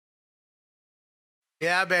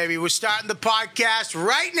Yeah, baby. We're starting the podcast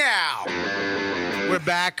right now. We're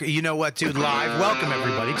back. You know what, dude? Live. Welcome,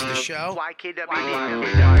 everybody, to the show. YKWD.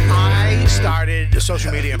 I started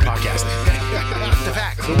social media and podcasting. The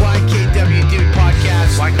fact. The YKW Dude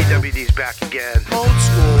podcast. YKWD's back again. Old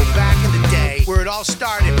school, back in the day, where it all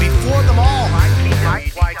started. Before them all.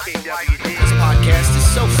 YKWD. This podcast is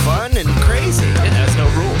so fun and crazy. It has no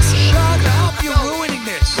rules. Shut up. You're ruining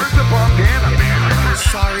this. Where's the bandana, man?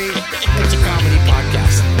 Sorry. It's a comedy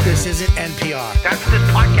podcast. This isn't NPR. That's what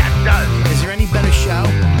this podcast does. Is there any better show?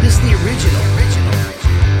 This is the original.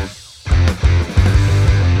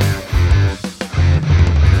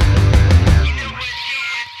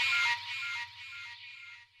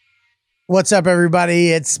 What's up,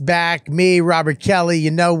 everybody? It's back. Me, Robert Kelly.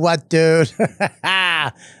 You know what, dude?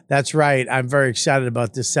 That's right. I'm very excited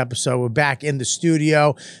about this episode. We're back in the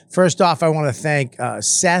studio. First off, I want to thank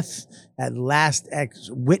Seth at Last X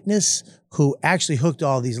Witness, who actually hooked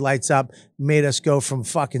all these lights up, made us go from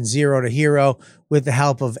fucking zero to hero with the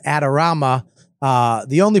help of Adorama,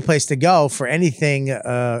 the only place to go for anything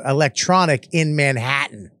electronic in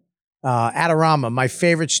Manhattan. Adorama, my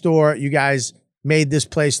favorite store. You guys made this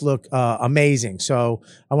place look amazing. So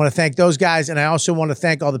I want to thank those guys. And I also want to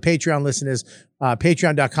thank all the Patreon listeners,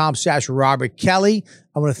 patreon.com/Robert Kelly.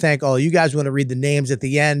 I want to thank all of you guys. We're going to read the names at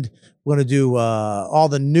the end. We're going to do all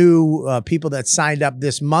the new people that signed up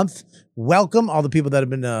this month. Welcome, all the people that have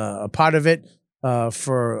been a part of it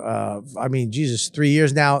for 3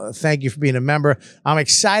 years now. Thank you for being a member. I'm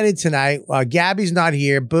excited tonight. Gabby's not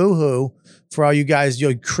here. Boo-hoo for all you guys,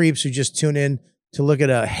 you creeps who just tune in to look at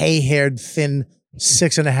a hay-haired, thin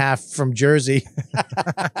 6.5 from Jersey.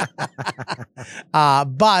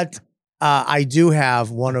 But I do have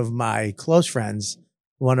one of my close friends,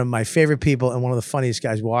 one of my favorite people, and one of the funniest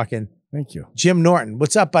guys walking. Thank you. Jim Norton.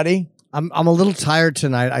 What's up, buddy? I'm a little tired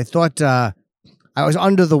tonight. I thought I was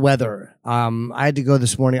under the weather. I had to go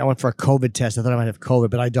this morning. I went for a COVID test. I thought I might have COVID,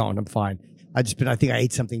 but I don't. I'm fine. I think I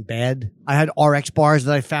ate something bad. I had RX bars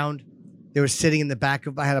that I found. They were sitting in the back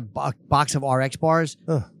of, I had a box of RX bars,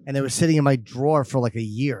 and they were sitting in my drawer for like a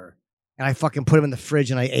year. And I fucking put them in the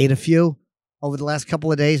fridge and I ate a few over the last couple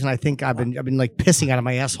of days. And I think I've been like pissing out of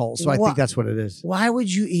my asshole. So I think that's what it is. Why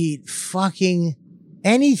would you eat fucking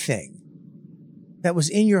anything that was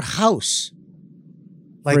in your house?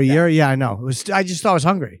 Like for a year? Yeah, I know. I just thought I was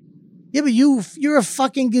hungry. Yeah, but you're a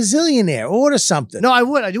fucking gazillionaire. Order something. No, I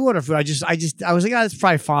would. I do order food. I was like, that's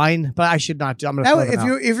probably fine, but I should not do. I'm gonna.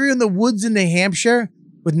 If you're in the woods in New Hampshire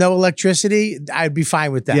with no electricity, I'd be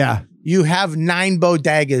fine with that. Yeah. You have 9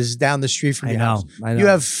 bodegas down the street from your house. I know. You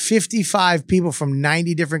have 55 people from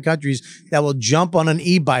 90 different countries that will jump on an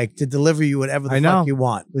e-bike to deliver you whatever the fuck you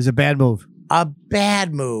want. It was a bad move. A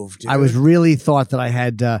bad move, dude. I was really thought that I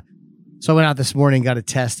had. So I went out this morning, got a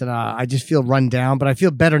test, and I just feel run down, but I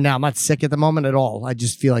feel better now. I'm not sick at the moment at all. I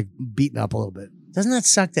just feel like beaten up a little bit. Doesn't that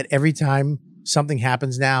suck that every time something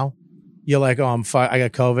happens now, you're like, oh, I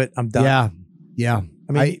got COVID. I'm done. Yeah.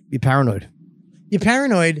 I mean, you're paranoid. You're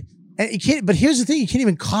paranoid. And you can't, but here's the thing. You can't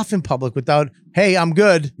even cough in public without, hey, I'm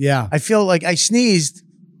good. Yeah. I feel like I sneezed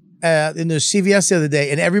in the CVS the other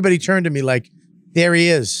day, and everybody turned to me like, there he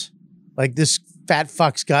is. Like, this fat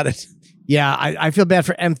fuck's got it. Yeah, I feel bad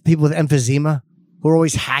for people with emphysema who are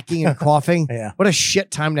always hacking and coughing. Yeah. What a shit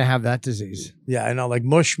time to have that disease. Yeah, I know. Like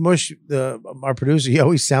Mush, our producer, he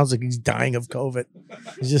always sounds like he's dying of COVID.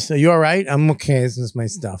 He's just, are you all right? I'm okay. This is my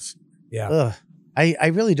stuff. Yeah. Ugh. I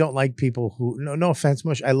really don't like people who, no offense,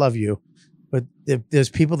 Mush, I love you. But there's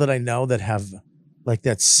people that I know that have like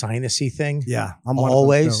that sinusy thing. Yeah. I'm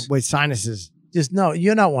always. One of them. Wait, sinuses. Just, no,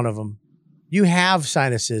 you're not one of them. You have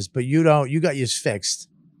sinuses, but you don't. You got yours fixed.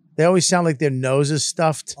 They always sound like their nose is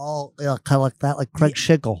stuffed. Oh, yeah, kind of like that, like Craig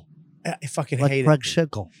Schinkle. I fucking like hate Craig it.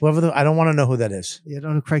 Schinkle. I don't want to know who that is. You don't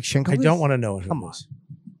know who Craig Schinkle I is? don't want to know who it is.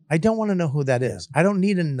 I don't want to know who that is. I don't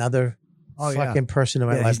need another fucking person in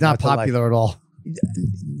my life. He's not popular at all.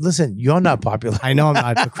 Listen, you're not popular. I know I'm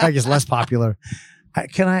not, but Craig is less popular.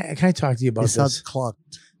 Can I talk to you about this?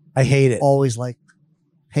 Clucked. I hate it. Always like,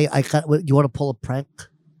 hey, you want to pull a prank?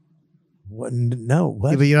 What? No.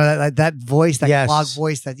 What? Yeah, but you know that voice, that clog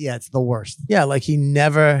voice. It's the worst. Yeah, like he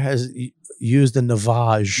never has used a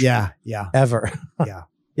Navage. Yeah. Ever. Yeah.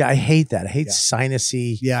 Yeah, I hate that. I hate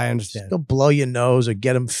sinusy. Yeah, I understand. Just go blow your nose or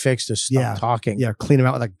get them fixed or stop talking. Yeah, clean them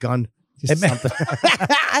out with a gun. Something.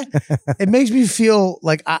 It makes me feel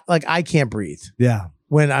like I can't breathe. Yeah.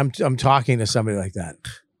 When I'm talking to somebody like that.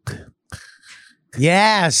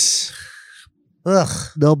 Yes. Ugh.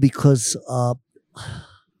 No, because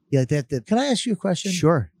yeah, Can I ask you a question?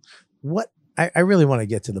 Sure. What I really want to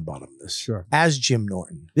get to the bottom of this. Sure. As Jim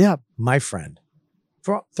Norton. Yeah. My friend.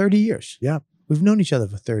 For 30 years. Yeah. We've known each other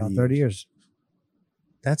for 30 About years. 30 years.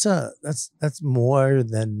 That's more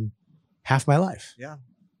than half my life. Yeah.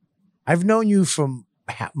 I've known you from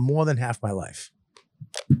more than half my life.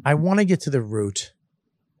 I want to get to the root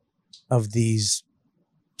of these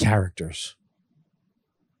characters.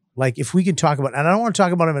 Like, if we can talk about, and I don't want to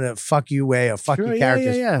talk about them in a fuck you way or fuck you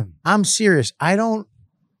characters. Yeah. I'm serious. I don't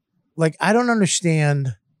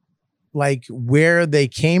understand like where they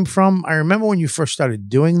came from. I remember when you first started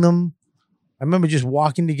doing them. I remember just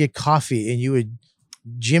walking to get coffee and you would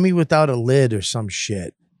Jimmy without a lid or some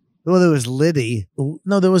shit. Well, there was Liddy.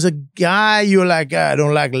 No, there was a guy you were like, I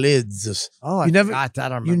don't like lids. Oh, I You never- forgot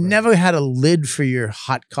that. I don't You remember. never had a lid for your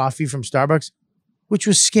hot coffee from Starbucks, which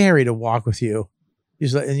was scary to walk with you.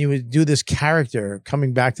 And you would do this character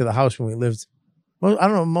coming back to the house when we lived. Well, I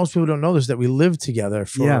don't know. Most people don't know this, that we lived together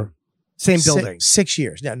for Yeah. Same building. 6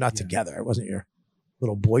 years. Yeah, not together. I wasn't your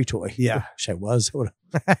little boy toy. Yeah. Wish I was. I would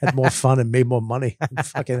have had more fun and made more money.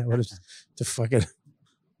 Fucking, I would have to fucking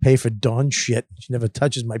pay for Dawn shit. She never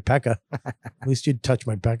touches my Pekka. At least you'd touch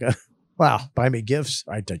my Pekka. Wow. Buy me gifts.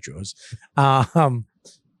 I'd touch yours.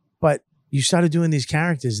 But you started doing these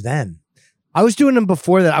characters then. I was doing them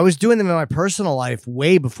before that. I was doing them in my personal life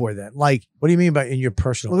way before that. Like, What do you mean by in your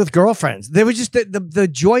personal? with girlfriends. They were just the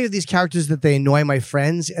joy of these characters that they annoy my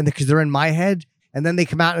friends, and because they're in my head, and then they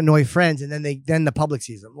come out and annoy friends, and then the public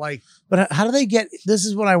sees them. Like, But how do they get? This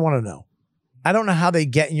is what I want to know. I don't know how they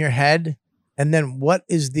get in your head. And then what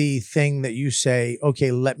is the thing that you say,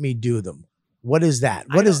 okay, let me do them? What is that?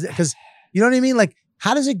 What is that? Because you know what I mean? Like,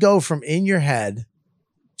 how does it go from in your head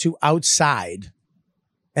to outside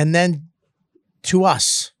and then to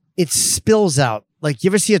us? it spills out. Like, you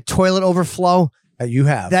ever see a toilet overflow? You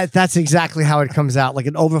have. That's exactly how it comes out, like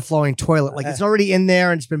an overflowing toilet. Like, it's already in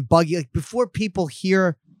there and it's been buggy. Like, before people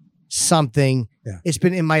hear something, Yeah. it's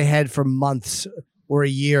been in my head for months or a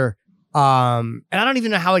year. And I don't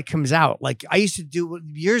even know how it comes out. Like, I used to do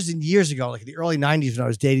years and years ago, like in the early 90s when I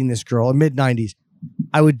was dating this girl, or mid 90s,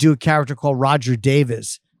 I would do a character called Roger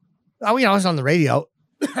Davis. I was on the radio.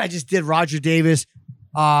 I just did Roger Davis.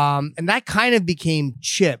 And that kind of became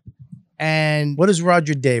Chip. And What is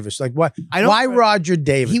Roger Davis? Like, what? I don't- Why Roger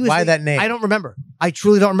Davis? Why like- that name? I don't remember. I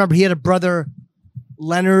truly don't remember. He had a brother,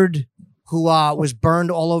 Leonard, who was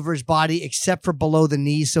burned all over his body except for below the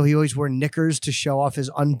knees. So he always wore knickers to show off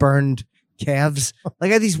his unburned calves.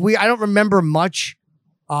 Like, I had these weird. I don't remember much.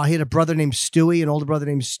 He had a brother named Stewie, an older brother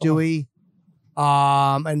named Stewie.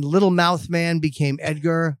 And Little Mouth Man became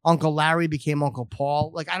Edgar. Uncle Larry became Uncle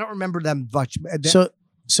Paul. Like, I don't remember them much.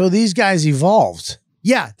 So these guys evolved.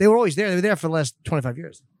 Yeah, they were always there. They were there for the last 25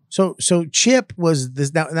 years. So Chip was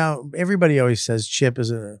this. Now everybody always says Chip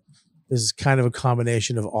is kind of a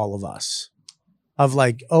combination of all of us, of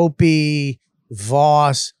like Opie,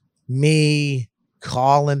 Voss, me,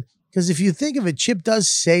 Colin. Because if you think of it, Chip does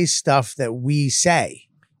say stuff that we say.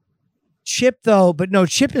 Chip, though, but no,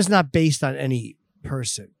 Chip is not based on any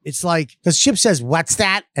person. It's like, Because Chip says, "What's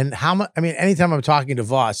that?" And how much? I mean, anytime I'm talking to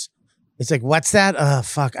Voss, it's like, "What's that?"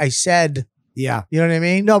 Fuck, I said. yeah. You know what I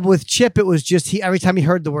mean? No, but with Chip, it was just every time he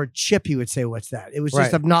heard the word chip, he would say, "What's that?" It was just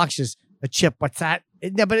Right. obnoxious. A chip, what's that?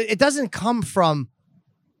 But it doesn't come from.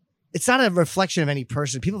 It's not a reflection of any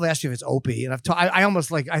person. People have asked me if it's Opie, and I almost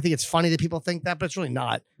like. I think it's funny that people think that, but it's really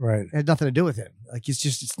not. Right. It had nothing to do with him. Like,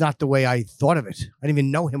 it's not the way I thought of it. I didn't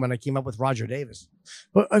even know him when I came up with Roger Davis.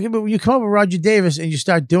 But when you come up with Roger Davis and you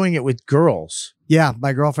start doing it with girls, Yeah,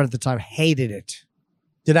 my girlfriend at the time hated it.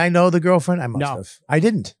 did I know the girlfriend? I must No. have. I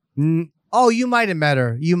didn't. Oh, you might have met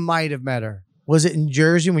her. You might have met her Was it in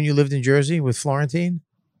Jersey when you lived in Jersey with Florentine?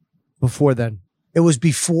 before then. It was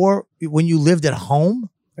before when you lived at home?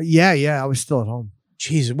 Yeah, I was still at home.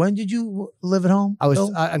 Jesus, when did you live at home? I was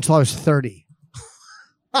Bill? until I was 30.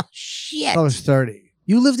 Oh, shit. I was 30.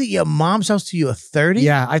 You lived at your mom's house till you were 30?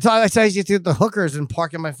 Yeah, I thought I used to get the hookers and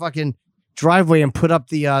park in my fucking driveway and put up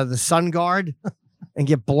the sun guard and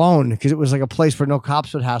get blown because it was like a place where no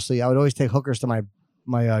cops would hassle you. I would always take hookers to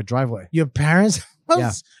my driveway. Your parents?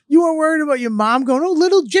 Yeah. You weren't worried about your mom going, "Oh,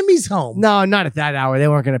 little Jimmy's home." No, not at that hour. They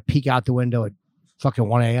weren't going to peek out the window at fucking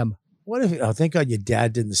 1 a.m. What if, oh, thank God your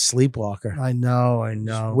dad didn't sleepwalker. I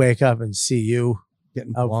know. Wake up and see you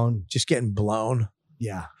Getting Oh. blown. just getting blown.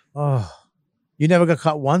 Yeah, Oh, you never got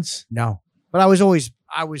caught once? no. But I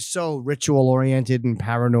was so ritual oriented and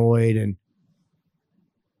paranoid, and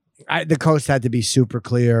the coast had to be super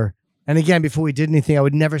clear. And again, before we did anything, I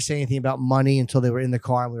would never say anything about money until they were in the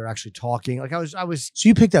car and we were actually talking. Like I was, So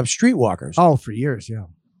you picked up streetwalkers. oh, for years. Yeah.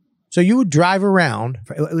 So you would drive around,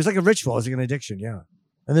 It was like a ritual. It was like an addiction. Yeah.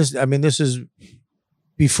 and this is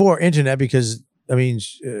before internet because,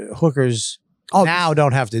 hookers Oh, now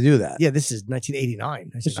don't have to do that. Yeah, this is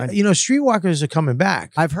 1989. Streetwalkers are coming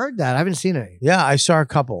back. I've heard that. I haven't seen any. Yeah, I saw a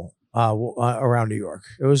couple around New York.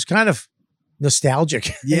 It was kind of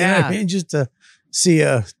nostalgic. You know what I mean? Just to see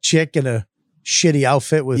a chick in a shitty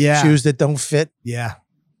outfit with shoes that don't fit. Yeah.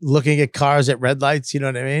 Looking at cars at red lights. You know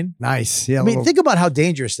what I mean? Nice. Yeah. I mean, think about how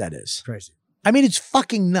dangerous that is. Crazy. I mean, it's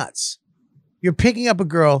fucking nuts. You're picking up a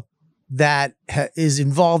girl that is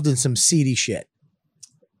involved in some seedy shit.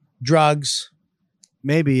 Drugs.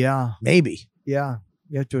 Maybe, yeah. Maybe. Yeah.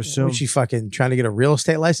 You have to assume. Was she fucking trying to get a real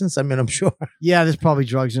estate license? I mean, I'm sure. Yeah, there's probably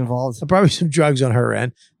drugs involved. Probably some drugs on her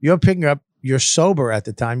end. You're picking her up. You're sober at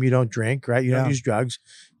the time. You don't drink, right? You don't use drugs.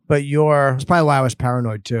 But you're... That's probably why I was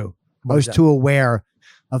paranoid, too. I was too aware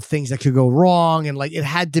of things that could go wrong. And, like, it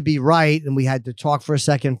had to be right. And we had to talk for a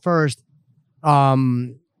second first.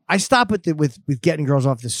 I stopped with getting girls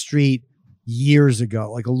off the street years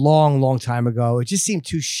ago, like a long, long time ago. It just seemed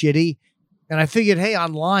too shitty. And I figured, hey,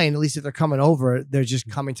 online, at least if they're coming over, they're just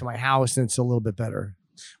coming to my house and it's a little bit better.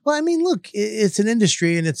 Well, I mean, look, it's an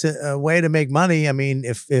industry and it's a way to make money. I mean,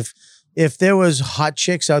 if there was hot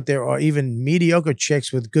chicks out there or even mediocre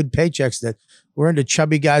chicks with good paychecks that were into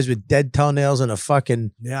chubby guys with dead toenails and a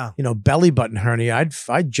fucking, belly button hernia,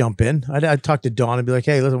 I'd jump in. I'd talk to Dawn and be like,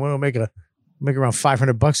 hey, listen, we're going to make around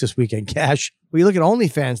 $500 this weekend cash. Well, you look at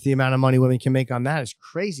OnlyFans, the amount of money women can make on that is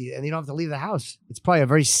crazy. And you don't have to leave the house. It's probably a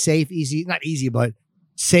very safe, not easy, but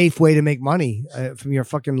safe way to make money from your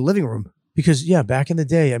fucking living room. Because, back in the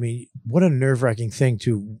day, I mean, what a nerve-wracking thing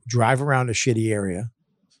to drive around a shitty area,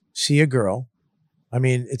 see a girl. I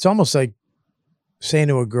mean, it's almost like saying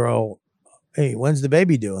to a girl, hey, when's the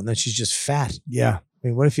baby due? And then she's just fat. Yeah. I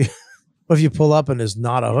mean, what if you pull up and there's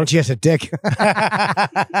not a hook? She has a dick.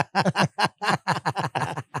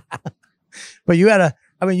 But you had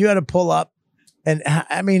to pull up. And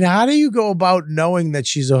I mean, how do you go about knowing that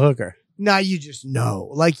she's a hooker? No, you just know.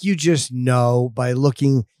 Like, you just know by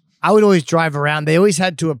looking. I would always drive around. They always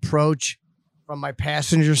had to approach from my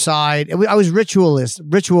passenger side. I was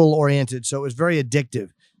ritual oriented, so it was very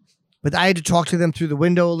addictive. But I had to talk to them through the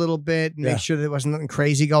window a little bit and make sure there wasn't nothing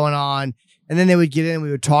crazy going on. And then they would get in and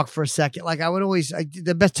we would talk for a second. Like, I would always,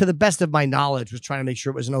 to the best of my knowledge, was trying to make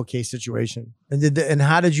sure it was an okay situation. And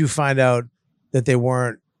how did you find out that they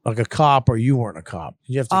weren't like a cop or you weren't a cop?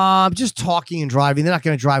 Did you have to just talking and driving. They're not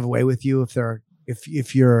going to drive away with you if they're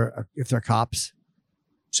cops.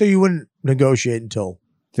 So you wouldn't negotiate until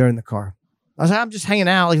they're in the car. I was like, I'm just hanging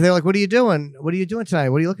out. Like, they're like, what are you doing? What are you doing tonight?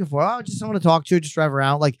 What are you looking for? Oh, just someone to talk to. Just drive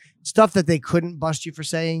around. Like, stuff that they couldn't bust you for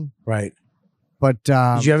saying. Right. But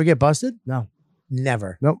did you ever get busted? No.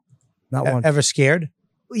 Never. Nope. Not one. Ever scared?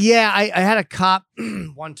 Yeah, I had a cop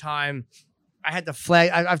one time. I had to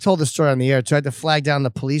flag. I've told this story on the air, so I had to flag down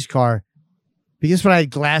the police car because when I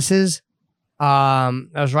had glasses, I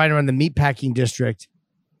was riding around the meatpacking district,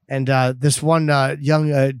 and this one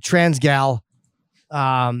young trans gal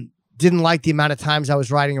didn't like the amount of times I was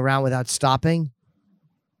riding around without stopping.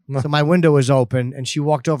 So my window was open, and she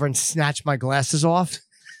walked over and snatched my glasses off.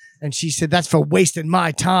 And she said, that's for wasting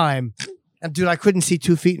my time. And dude, I couldn't see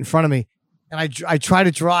 2 feet in front of me. And I try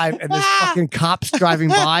to drive, and there's fucking cops driving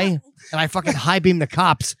by. And I fucking high beam the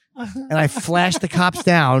cops. And I flashed the cops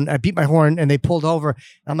down. I beat my horn, and they pulled over. And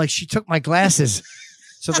I'm like, she took my glasses.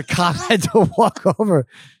 So the cop had to walk over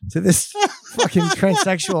to this fucking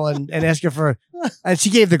transsexual and ask her for, and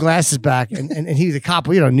she gave the glasses back. And he was a cop,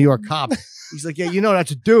 New York cop. He's like, yeah,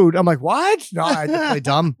 that's a dude. I'm like, what? No, I had to play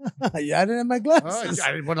dumb. Yeah, I didn't have my glasses.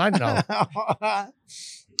 What did I know?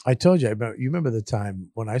 I told you. You remember the time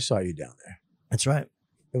when I saw you down there? That's right.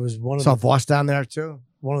 It was one of saw Voss down there too.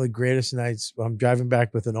 One of the greatest nights. I'm driving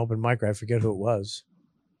back with an open mic. I forget who it was,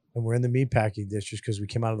 and we're in the meatpacking district because we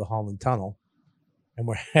came out of the Holland Tunnel, and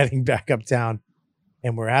we're heading back uptown,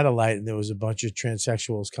 and we're at a light, and there was a bunch of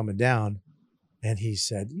transsexuals coming down, and he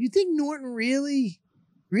said, "You think Norton really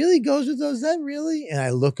goes with those? That really?" And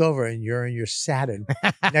I look over, and you're in your Saturn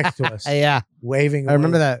next to us, yeah, waving. I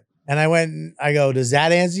remember that. And I go, does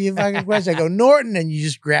that answer your fucking question? I go, Norton, and you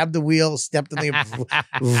just grabbed the wheel, stepped in the,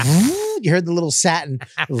 you heard the little satin,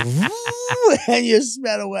 and you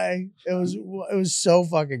sped away. It was so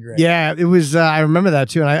fucking great. Yeah, it was. I remember that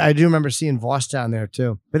too, and I do remember seeing Voss down there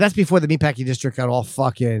too. But that's before the meatpacking district got all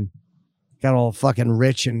fucking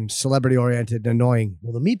rich and celebrity oriented and annoying.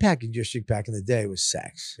 Well, the meatpacking district back in the day was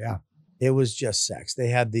sex. Yeah, it was just sex. They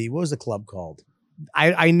had what was the club called?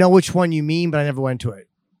 I know which one you mean, but I never went to it.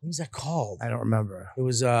 What was that called? I don't remember. It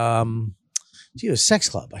was it was a sex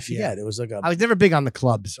club. I forget. Yeah. It was like I was never big on the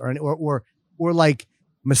clubs or like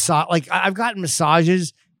massage. Like I've gotten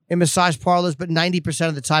massages, in massage parlors, but 90%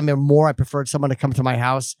 of the time or more, I preferred someone to come to my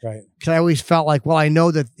house. Right. Because I always felt like, well, I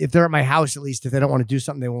know that if they're at my house, at least if they don't want to do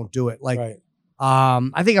something, they won't do it. Like, Right.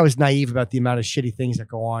 I think I was naive about the amount of shitty things that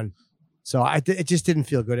go on. So it just didn't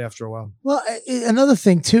feel good after a while. Well, another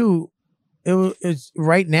thing too, it's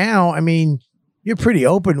right now. I mean, you're pretty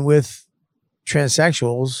open with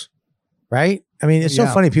transsexuals, right? I mean, it's so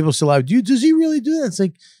Yeah. funny. People still out. Does he really do that? It's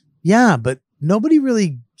like, yeah, but nobody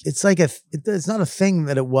really. It's like it's not a thing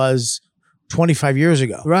that it was 25 years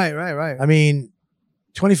ago. Right. I mean,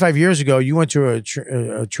 25 years ago, you went to a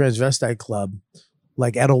transvestite club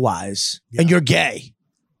like Edelweiss, and you're gay.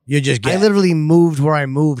 You're just gay. I literally moved where I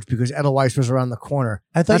moved because Edelweiss was around the corner.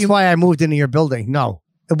 I thought That's why I moved into your building. No,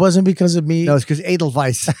 it wasn't because of me. no, it's because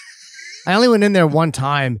Edelweiss. I only went in there one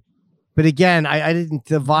time, but again, I didn't.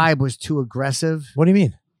 The vibe was too aggressive. What do you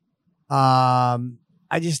mean?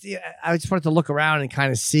 I just wanted to look around and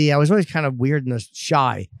kind of see. I was always kind of weird and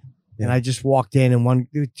shy, and I just walked in, and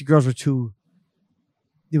the girls were too.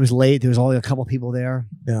 It was late. There was only a couple people there.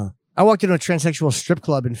 Yeah. I walked into a transsexual strip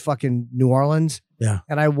club in fucking New Orleans. Yeah.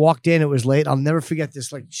 And I walked in. It was late. I'll never forget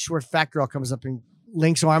this. Like short, fat girl comes up and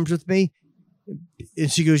links arms with me, and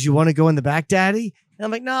she goes, "You want to go in the back, Daddy?" And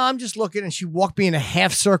I'm like, "No, I'm just looking." And she walked me in a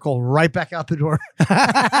half circle right back out the door.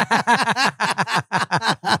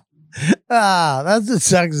 That's what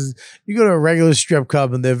sucks. You go to a regular strip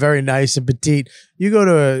club and they're very nice and petite. You go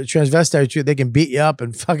to a transvestite, they can beat you up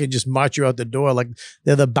and fucking just march you out the door like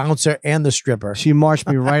they're the bouncer and the stripper. She marched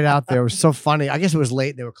me right out there. It was so funny. I guess it was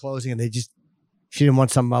late. They were closing, and she didn't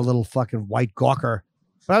want some little fucking white gawker.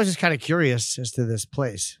 But I was just kind of curious as to this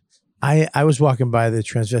place. I was walking by the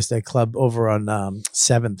transvestite club over on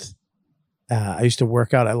 7th. I used to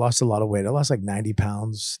work out. I lost a lot of weight. I lost like 90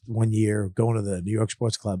 pounds one year going to the New York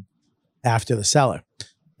Sports Club after the Cellar.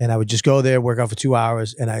 And I would just go there, work out for 2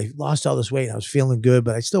 hours, and I lost all this weight. And I was feeling good,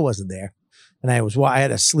 but I still wasn't there. And I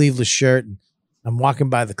had a sleeveless shirt, and I'm walking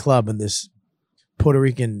by the club, and this Puerto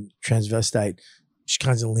Rican transvestite, she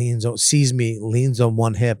kind of sees me, leans on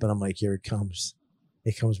one hip, and I'm like, here it comes.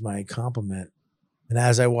 Here comes my compliment. And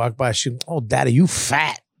as I walk by, she, "Oh, Daddy, you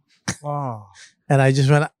fat." Oh. And I just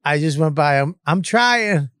went by. I'm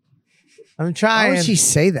trying. Why trying. would she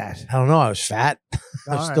say that? I don't know. I was fat.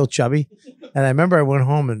 I was still chubby. And I remember I went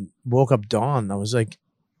home and woke up Dawn. I was like,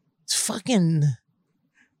 it's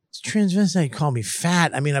transvestite call me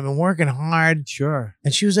fat. I mean, I've been working hard. Sure.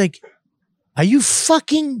 And she was like, are you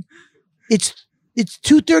fucking, it's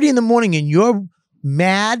 2:30 in the morning and you're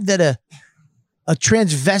mad that a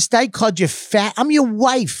transvestite called you fat? I'm your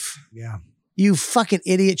wife. Yeah. You fucking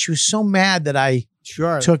idiot. She was so mad that I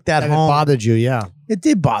took that And home. it bothered you, yeah. It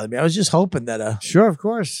did bother me. I was just hoping that Sure, of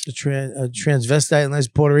course. a transvestite, a nice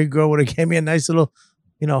Puerto Rican girl would have gave me a nice little,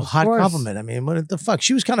 hot course. compliment. I mean, what the fuck?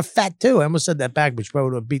 She was kind of fat too. I almost said that back, but she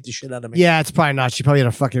probably would have beat the shit out of me. Yeah, it's probably not. She probably had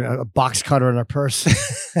a fucking a box cutter in her purse.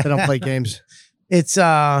 They don't play games. It's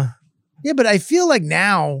but I feel like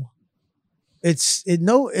now it's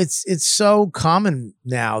so common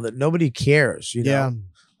now that nobody cares. Yeah.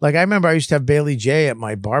 Like I remember I used to have Bailey J at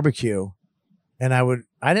my barbecue, and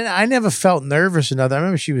I never felt nervous or nothing. I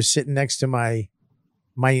remember she was sitting next to my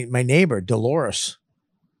neighbor, Dolores,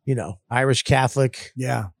 Irish Catholic,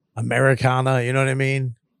 Yeah. Americana, you know what I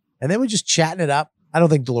mean? And they were just chatting it up. I don't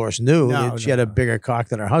think Dolores knew No, that she no, had a no. bigger cock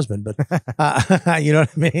than her husband, but you know what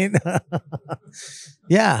I mean?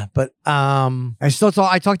 Yeah, but I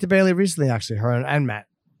talked to Bailey recently, actually, her and Matt.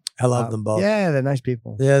 I love them both. Yeah, they're nice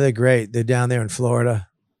people. Yeah, they're great. They're down there in Florida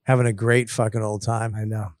having a great fucking old time. I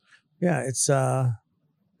know. Yeah, it's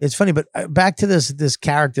funny, but back to this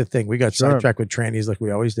character thing. We got Sure. sidetracked with trannies like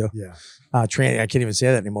we always do. Yeah. Tranny, I can't even say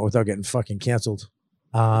that anymore without getting fucking canceled.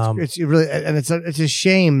 It's really, and it's a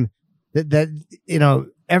shame that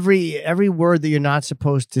every word that you're not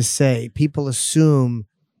supposed to say, people assume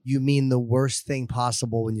you mean the worst thing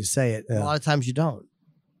possible when you say it. Yeah. A lot of times you don't.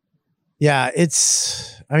 Yeah,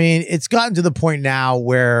 it's gotten to the point now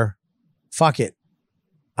where, fuck it,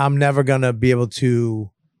 I'm never going to be able to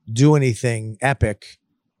do anything epic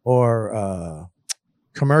or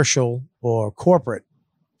commercial or corporate.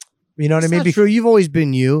 You know what I mean? Not true. You've always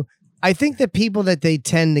been you. I think the people that they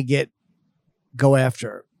tend to go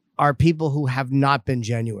after are people who have not been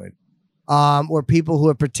genuine, or people who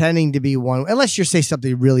are pretending to be one. Unless you say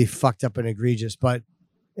something really fucked up and egregious, but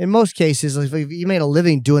in most cases, if you made a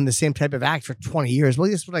living doing the same type of act for 20 years, well,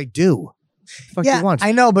 that's what I do. Fuck you want.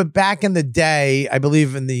 I know, but back in the day, I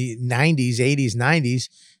believe in the 90s, 80s, 90s,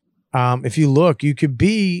 if you look, you could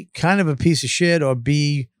be kind of a piece of shit or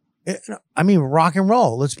be, rock and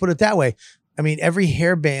roll. Let's put it that way. I mean, every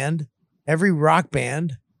hair band, every rock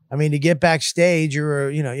band, I mean, to get backstage, you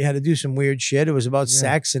had to do some weird shit. It was about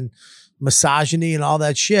sex and misogyny and all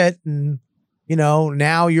that shit. And,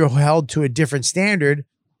 now you're held to a different standard,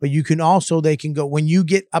 but they can go, when you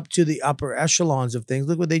get up to the upper echelons of things,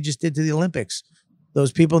 look what they just did to the Olympics.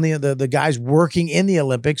 Those people in the guys working in the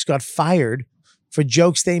Olympics got fired for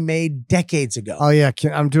jokes they made decades ago. Oh yeah,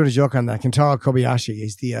 I'm doing a joke on that. Kentaro Kobayashi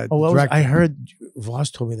is the director. I heard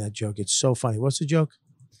Voss told me that joke. It's so funny. What's the joke?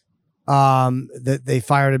 That they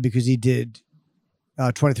fired him because he did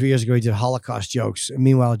 23 years ago. He did Holocaust jokes. And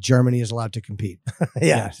meanwhile, Germany is allowed to compete.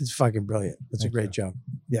 Yeah, it's fucking brilliant. It's a great joke.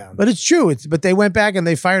 Yeah, but it's true. But they went back and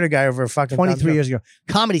they fired a guy over a fucking 23 years ago.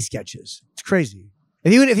 Comedy sketches. It's crazy.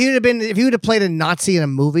 If he would have played a Nazi in a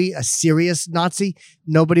movie, a serious Nazi,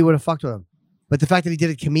 nobody would have fucked with him. But the fact that he did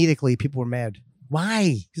it comedically, people were mad.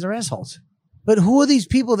 Why? Because they're assholes. But who are these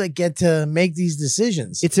people that get to make these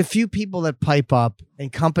decisions? It's a few people that pipe up,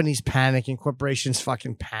 and companies panic, and corporations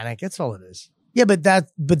fucking panic. That's all it is. Yeah, but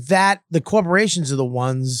the corporations are the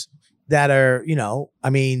ones that are,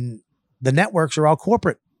 the networks are all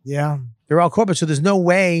corporate. Yeah. They're all corporate. So there's no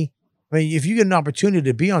way. I mean, if you get an opportunity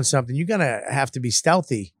to be on something, you're going to have to be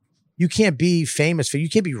stealthy. You can't be famous you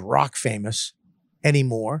can't be rock famous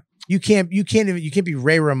anymore. You can't be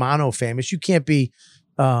Ray Romano famous. You can't be,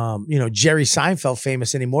 Jerry Seinfeld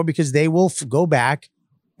famous anymore, because they will go back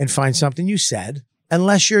and find something you said,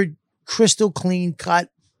 unless you're crystal clean cut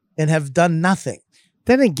and have done nothing.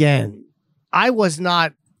 Then again, I was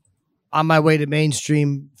not on my way to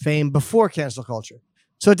mainstream fame before cancel culture.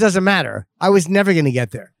 So it doesn't matter. I was never going to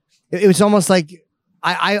get there. It was almost like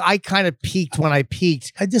I kind of peaked when I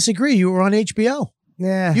peaked. I disagree. You were on HBO.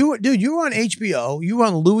 Yeah. You were on HBO. You were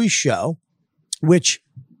on Louis' show, which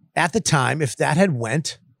at the time, if that had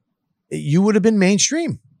went, you would have been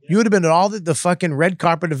mainstream. You would have been at all the fucking red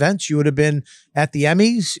carpet events. You would have been at the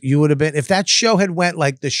Emmys. You would have been, if that show had went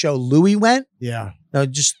like the show Louis went. Yeah. Now,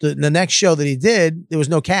 just the next show that he did, there was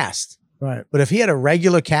no cast. Right. But if he had a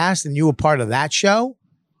regular cast and you were part of that show,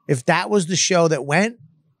 if that was the show that went,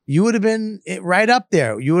 you would have been right up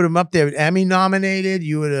there. You would have been up there, Emmy nominated.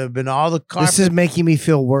 You would have been all the carpet. This is making me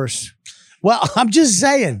feel worse. Well, I'm just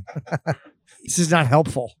saying. This is not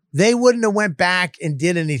helpful. They wouldn't have went back and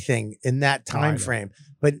did anything in that time frame.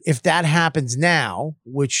 But if that happens now,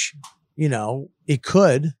 which, it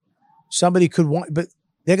could, somebody could want, but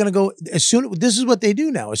they're going to go as soon. This is what they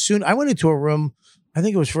do now. As soon, I went into a room, I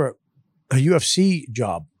think it was for a UFC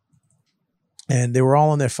job, and they were all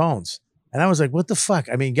on their phones. And I was like, what the fuck?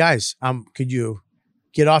 I mean, guys, could you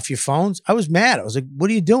get off your phones? I was mad. I was like, what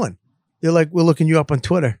are you doing? They're like, we're looking you up on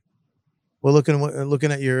Twitter. We're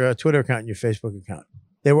looking at your Twitter account and your Facebook account.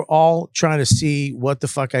 They were all trying to see what the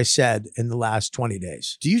fuck I said in the last 20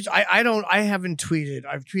 days. I haven't tweeted.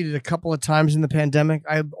 I've tweeted a couple of times in the pandemic.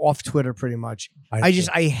 I'm off Twitter pretty much. I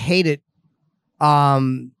hate it.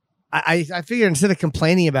 I figured instead of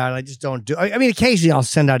complaining about it, I just don't do. I mean, occasionally I'll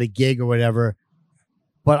send out a gig or whatever,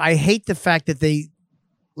 but I hate the fact that they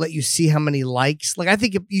let you see how many likes. Like, I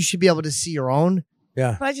think you should be able to see your own.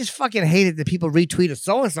 Yeah. But I just fucking hate it that people retweet it.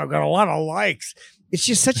 So-and-so got a lot of likes. It's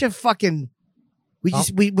just such a fucking,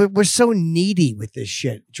 we're so needy with this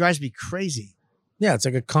shit. It drives me crazy. Yeah. It's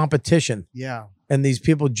like a competition. Yeah. And these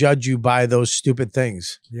people judge you by those stupid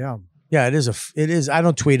things. Yeah. Yeah, it is. I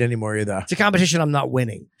don't tweet anymore either. It's a competition I'm not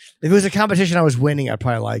winning. If it was a competition I was winning, I'd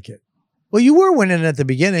probably like it. Well, you were winning at the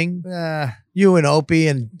beginning. Uh, You and Opie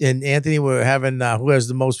and Anthony were having who has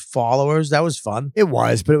the most followers. That was fun. It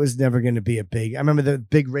was, but it was never going to be a big. I remember the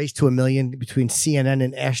big race to 1 million between CNN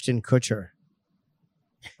and Ashton Kutcher.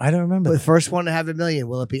 I don't remember. The first one to have 1 million.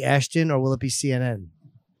 Will it be Ashton or will it be CNN?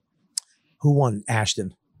 Who won?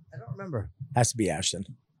 Ashton. I don't remember. Has to be Ashton.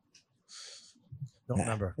 Don't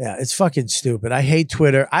remember. Yeah, it's fucking stupid. I hate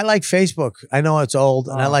Twitter. I like Facebook. I know it's old,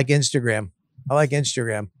 and I like Instagram.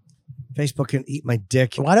 Facebook can eat my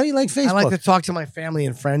dick. Why don't you like Facebook? I like to talk to my family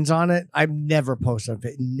and friends on it. I've never posted on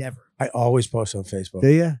Facebook. Never. I always post on Facebook. Do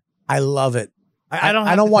you? I love it. I don't.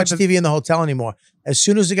 I don't watch TV in the hotel anymore. As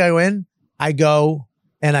soon as I go in, I go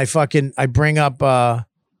and I bring up I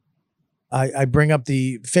bring up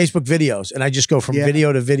the Facebook videos, and I just go from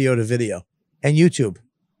video to video to video, and YouTube.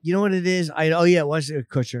 You know what it is? It was a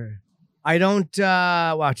Kutcher. I don't.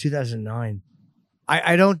 2009.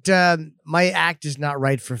 I don't. My act is not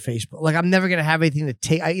right for Facebook. Like, I'm never gonna have anything to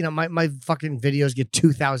take. My fucking videos get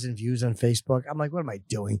 2,000 views on Facebook. I'm like, what am I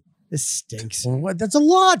doing? This stinks. Well, what? That's a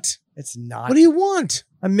lot. It's not. What do you want?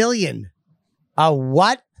 1 million.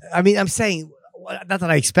 What? I mean, I'm saying, not that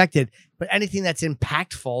I expected, but anything that's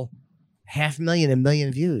impactful, 500,000, 1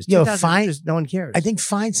 million views. Yo, 2,000 fine. views, no one cares. I think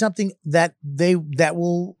find something that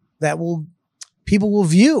people will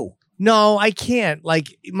view. No, I can't. Like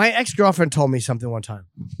my ex-girlfriend told me something one time.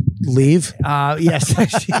 Leave. Yes,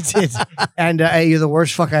 she did. And A, you're the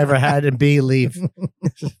worst fuck I ever had, and B, leave.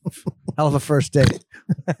 Hell of a first date.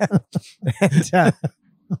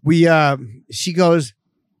 And she goes,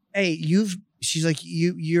 hey, she's like,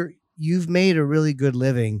 you've made a really good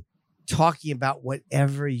living talking about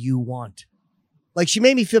whatever you want. Like she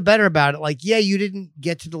made me feel better about it. Like, yeah, you didn't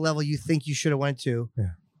get to the level you think you should have went to. Yeah.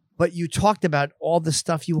 But you talked about all the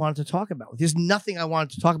stuff you wanted to talk about. There's nothing I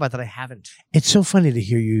wanted to talk about that I haven't. It's so funny to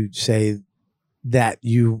hear you say that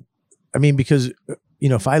because,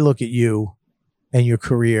 if I look at you and your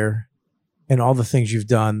career and all the things you've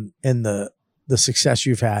done and the success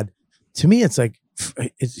you've had, to me, it's like,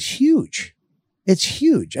 it's huge. It's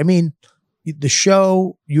huge. I mean, the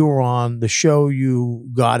show you were on, the show you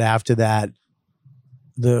got after that,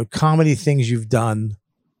 the comedy things you've done,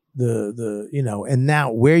 and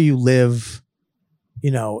now where you live,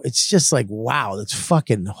 it's just like, wow, that's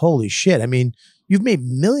fucking holy shit. I mean, you've made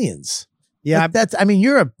millions. Yeah.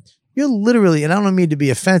 You're literally, and I don't mean to be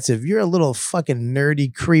offensive, you're a little fucking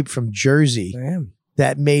nerdy creep from Jersey I am.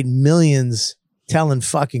 that made millions telling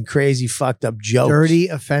fucking crazy, fucked up jokes. Dirty,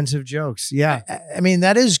 offensive jokes. Yeah. I mean,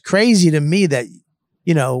 that is crazy to me that,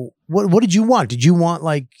 what did you want? Did you want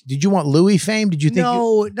Louis fame? Did you think?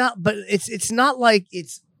 No, but it's not like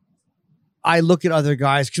I look at other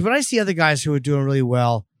guys, because when I see other guys who are doing really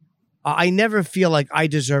well, I never feel like I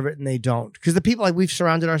deserve it and they don't. Because the people like we've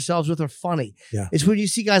surrounded ourselves with are funny. Yeah. It's when you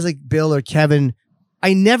see guys like Bill or Kevin,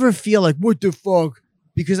 I never feel like, what the fuck?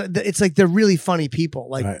 Because it's like they're really funny people.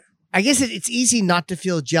 Like, right. I guess it's easy not to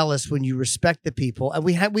feel jealous when you respect the people. And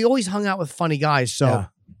we always hung out with funny guys. So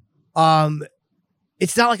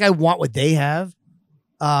it's not like I want what they have.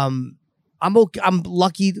 I'm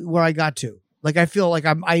lucky where I got to. Like, I feel like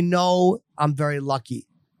I know I'm very lucky.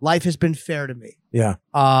 Life has been fair to me. Yeah.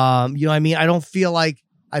 You know what I mean? I don't feel like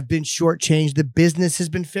I've been shortchanged. The business has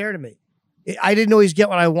been fair to me. I didn't always get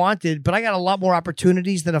what I wanted, but I got a lot more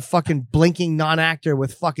opportunities than a fucking blinking non-actor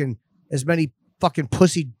with fucking as many fucking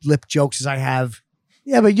pussy lip jokes as I have.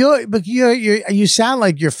 Yeah, but you sound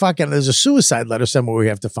like you're fucking. There's a suicide letter somewhere we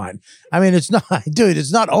have to find. I mean, it's not, dude.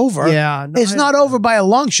 It's not over. Yeah, no, it's not over by a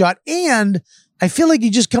long shot. And I feel like you're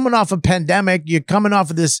just coming off a pandemic. You're coming off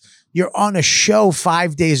of this. You're on a show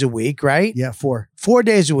 5 days a week, right? Yeah, 4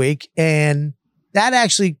 days a week, and that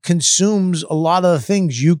actually consumes a lot of the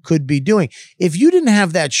things you could be doing. If you didn't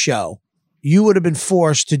have that show, you would have been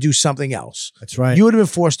forced to do something else. That's right. You would have been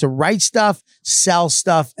forced to write stuff, sell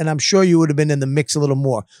stuff, and I'm sure you would have been in the mix a little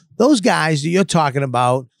more. Those guys that you're talking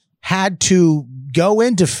about had to go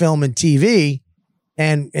into film and TV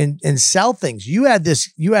and sell things. You had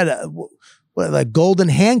like golden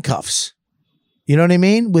handcuffs. You know what I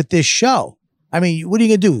mean? With this show. I mean, what are you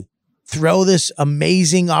going to do? Throw this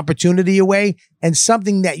amazing opportunity away and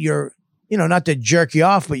something that you're, not to jerk you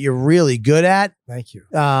off, but you're really good at. Thank you.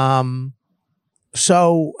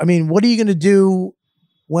 So, I mean, what are you going to do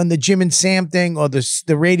when the Jim and Sam thing or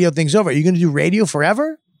the radio thing's over? Are you going to do radio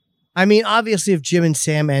forever? I mean, obviously, if Jim and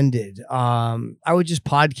Sam ended, I would just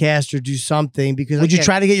podcast or do something because. Would you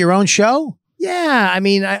try to get your own show? Yeah, I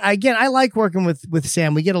mean, I like working with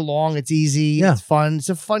Sam. We get along. It's easy. Yeah. It's fun. It's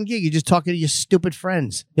a fun gig. You're just talking to your stupid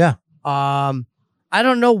friends. Yeah. I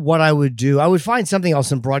don't know what I would do. I would find something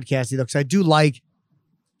else in broadcasting though, because I do like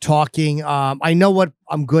talking. I know what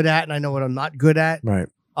I'm good at and I know what I'm not good at. Right.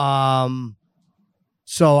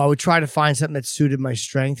 So I would try to find something that suited my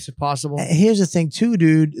strengths if possible. Here's the thing too,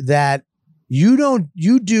 dude, that you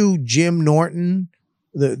do Jim Norton,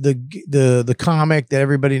 the comic that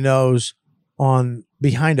everybody knows, on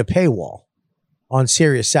behind a paywall on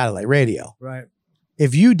Sirius Satellite Radio. Right.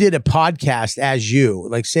 If you did a podcast as you,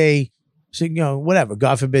 like say, whatever,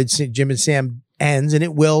 God forbid Jim and Sam ends, and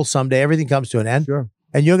it will someday, everything comes to an end. Sure.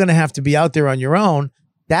 And you're going to have to be out there on your own.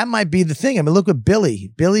 That might be the thing. I mean, look at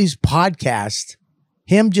Billy's podcast,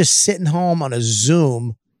 him just sitting home on a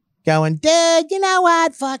Zoom going, dude, you know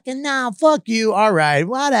what? Fucking no, fuck you. All right,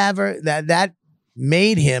 whatever. That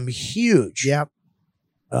made him huge. Yep.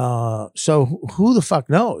 So who the fuck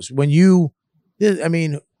knows?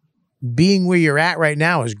 Being where you're at right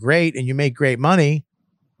now is great and you make great money,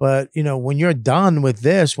 but when you're done with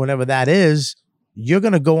this, whenever that is, you're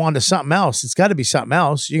going to go on to something else. It's got to be something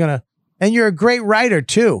else. And you're a great writer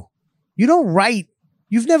too. You don't write.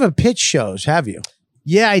 You've never pitched shows, have you?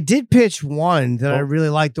 Yeah, I did pitch one that I really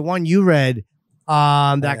liked. The one you read,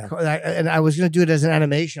 and I was going to do it as an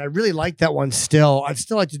animation. I really like that one still. I'd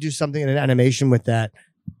still like to do something in an animation with that.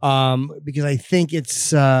 Because I think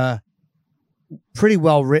it's pretty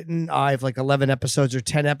well written. I have like 11 episodes or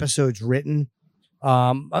 10 episodes written.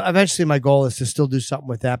 Eventually, my goal is to still do something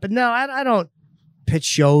with that. But no, I don't pitch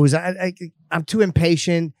shows. I'm too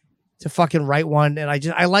impatient to fucking write one. And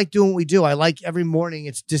I like doing what we do. I like every morning.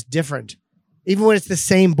 It's just different. Even when it's the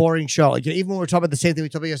same boring show. Like even when we're talking about the same thing we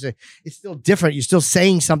talked about yesterday, it's still different. You're still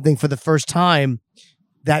saying something for the first time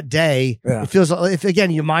that day. Yeah. It feels like, if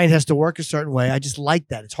again, your mind has to work a certain way. I just like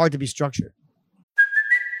that. It's hard to be structured.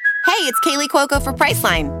 Hey, it's Kaylee Cuoco for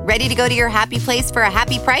Priceline. Ready to go to your happy place for a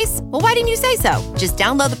happy price? Well, why didn't you say so? Just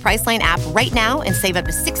download the Priceline app right now and save up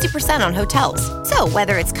to 60% on hotels. So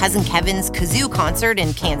whether it's Cousin Kevin's Kazoo Concert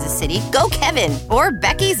in Kansas City, go Kevin, or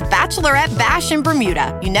Becky's Bachelorette Bash in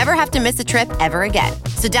Bermuda, you never have to miss a trip ever again.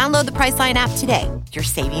 So download the Priceline app today. Your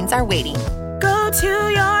savings are waiting. Go to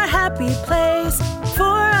your happy place for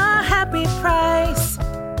a happy price.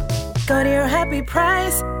 Go to your happy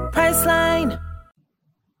price, Priceline.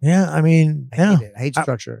 Yeah, I mean, I yeah. hate it. I hate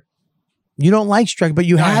structure. You don't like structure, but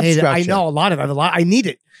you No, I have hate it. structure. I know a lot of it. I need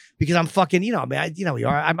it because I'm fucking, you know, man, you know, we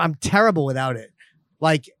are. I'm terrible without it.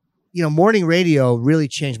 Like, you know, morning radio really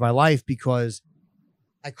changed my life because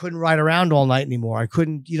I couldn't ride around all night anymore. I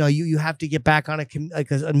couldn't, you know, you have to get back on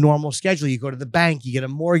a normal schedule. You go to the bank, you get a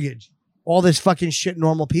mortgage. All this fucking shit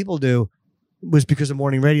normal people do was because of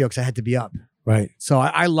morning radio because I had to be up. Right, So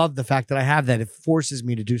I love the fact that I have that. It forces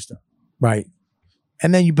me to do stuff. right.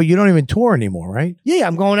 And then but you don't even tour anymore, right? Yeah,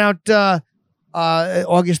 I'm going out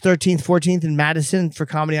August 13th, 14th in Madison for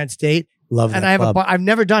Comedy on State. Love that And I have club. I've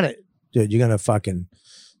never done it. Dude, you're gonna fucking.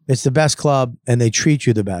 It's the best club, and they treat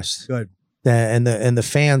you the best. Good. And the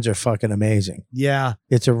fans are fucking amazing. Yeah.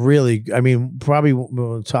 It's a really, I mean,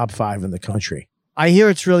 probably top 5 in the country. I hear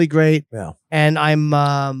it's really great. Yeah. And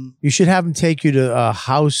I'm You should have them take you to a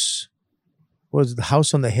house. What was it, the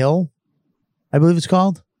House on the Hill? I believe it's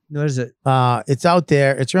called. what is it? It's out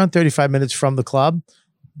there. It's around 35 minutes from the club.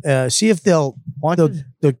 See if they'll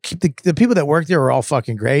the people that work there are all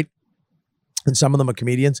fucking great. And some of them are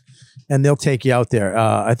comedians, and they'll take you out there.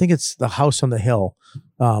 I think it's the House on the Hill,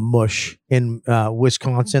 Mush in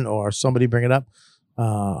Wisconsin, or somebody bring it up.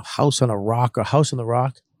 House on a Rock or House on the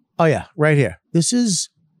Rock. Oh yeah, right here. This is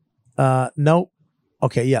no.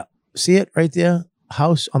 Okay, yeah. See it right there?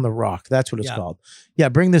 House on the Rock. That's what it's called. Yeah,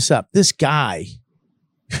 bring this up. This guy,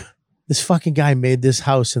 this fucking guy made this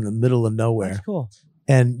house in the middle of nowhere. That's cool.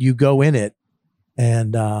 And you go in it,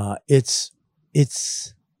 and it's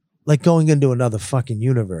like going into another fucking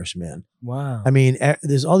universe, man. Wow. I mean,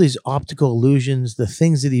 there's all these optical illusions. The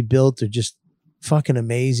things that he built are just fucking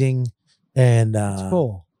amazing, and That's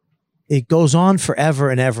cool. it goes on forever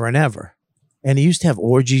and ever and ever. And he used to have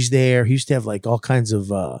orgies there. He used to have like all kinds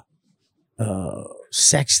of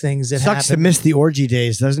sex things that Sucks to happen. miss the orgy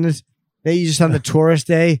days, doesn't it? Hey, you just on the tourist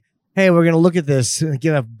day. Hey, we're gonna look at this and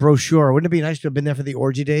get a brochure. Wouldn't it be nice to have been there for the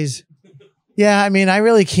orgy days? Yeah, I mean, I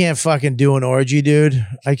really can't fucking do an orgy, dude.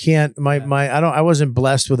 I can't. I wasn't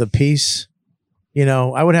blessed with a piece. You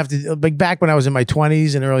know, I would have to, like back when I was in my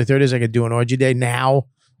 20s and early 30s, I could do an orgy day. Now,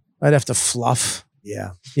 I'd have to fluff,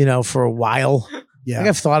 Yeah. you know, for a while. Yeah. Like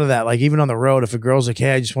I've thought of that. Like even on the road, if a girl's like,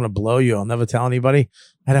 "Hey, I just want to blow you," I'll never tell anybody.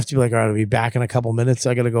 I'd have to be like, "All right, I'll be back in a couple minutes.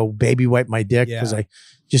 I got to go baby wipe my dick because I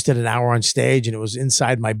just did an hour on stage and it was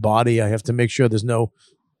inside my body. I have to make sure there's no,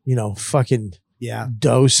 you know, fucking Yeah.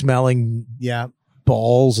 dough smelling Yeah.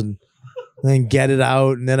 balls and then get it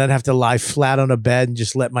out. And then I'd have to lie flat on a bed and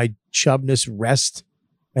just let my chubness rest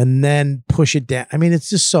and then push it down. I mean, it's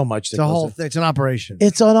just so much. It's a whole thing. It's an operation.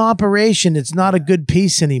 It's an operation. It's not a good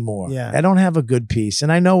piece anymore. Yeah. I don't have a good piece.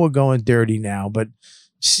 And I know we're going dirty now, but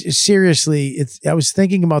seriously, I was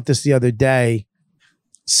thinking about this the other day.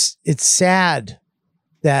 It's sad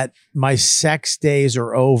that my sex days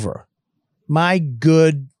are over. My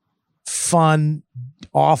good, fun,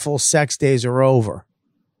 awful sex days are over.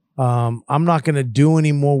 I'm not going to do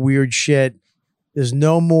any more weird shit. There's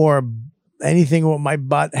no more anything with my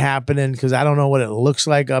butt happening because I don't know what it looks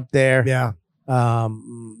like up there. Yeah.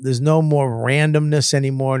 There's no more randomness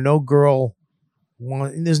anymore.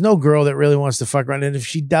 There's no girl that really wants to fuck around. And if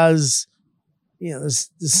she does, you know, there's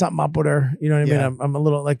something up with her. You know what I Yeah. mean? I'm a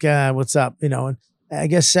little like, what's up? You know, and I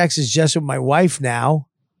guess sex is just with my wife now,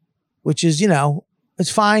 which is, you know,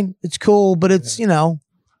 it's fine. It's cool, but it's, you know,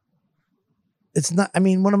 it's not, I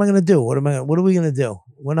mean, what am I going to do? What are we going to do?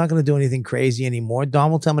 We're not going to do anything crazy anymore.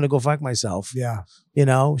 Dawn will tell me to go fuck myself. Yeah. You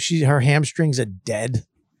know, her hamstrings are dead.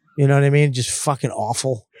 You know what I mean? Just fucking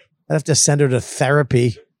awful. I'd have to send her to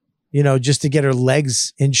therapy, you know, just to get her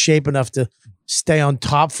legs in shape enough to stay on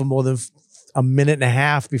top for more than a minute and a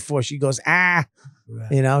half before she goes, Right.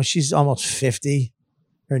 You know, she's almost 50.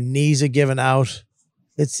 Her knees are giving out.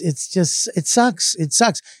 It's just, it sucks. It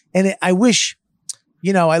sucks. And I wish,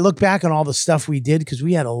 you know, I look back on all the stuff we did because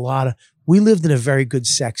we had we lived in a very good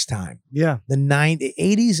sex time. Yeah. The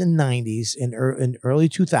 80s and 90s and early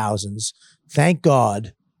 2000s, thank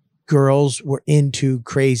God, girls were into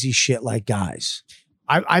crazy shit like guys.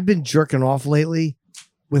 I've been jerking off lately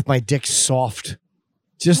with my dick soft,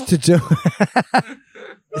 just to do.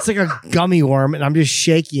 It's like a gummy worm, and I'm just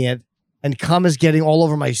shaking it, and cum is getting all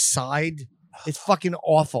over my side. It's fucking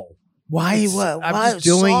awful. Why? I'm just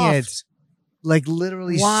doing it like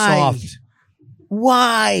literally soft.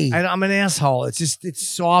 Why? I'm an asshole. It's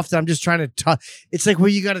soft. I'm just trying to tug. It's like where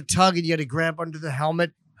you got to tug and you got to grab under the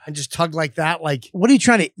helmet and just tug like that. Like, what are you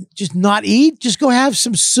trying to just not eat? Just go have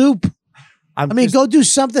some soup. Go do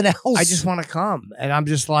something else. I just want to come, and I'm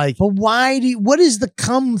just like, but why do you? What is the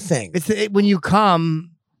cum thing? When you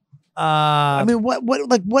come.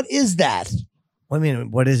 What is that? I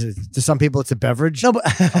mean, what is it? To some people, it's a beverage. No, but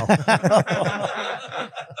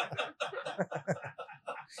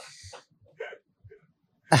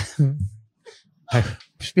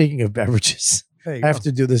speaking of beverages, I have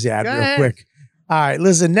to do this ad real quick. All right,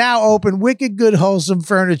 listen, now open Wicked Good Wholesome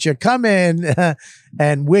Furniture. Come in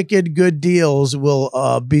and Wicked Good deals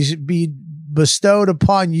will be bestowed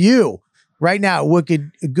upon you. Right now,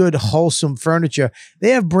 Wicked Good Wholesome Furniture. They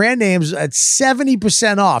have brand names at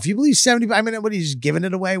 70% off. You believe 70%? I mean, what are you just giving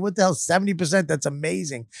it away? What the hell? 70%? That's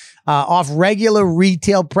amazing. Off regular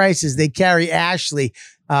retail prices. They carry Ashley,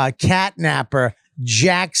 Catnapper,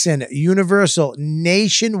 Jackson, Universal,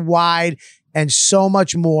 Nationwide, and so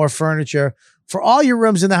much more furniture for all your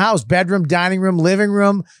rooms in the house. Bedroom, dining room, living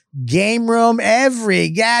room, game room, every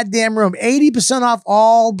goddamn room. 80% off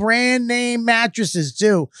all brand name mattresses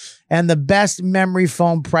too. And the best memory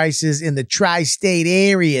foam prices in the tri-state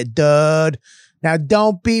area, dude. Now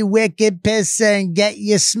don't be wicked pissing. Get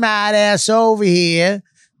your smart ass over here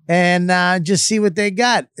and just see what they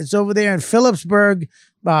got. It's over there in Phillipsburg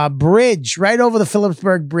Bridge, right over the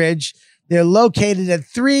Phillipsburg Bridge. They're located at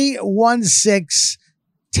 316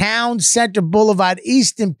 Town Center Boulevard,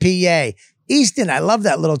 Easton, PA. Easton, I love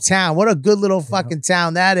that little town. What a good little fucking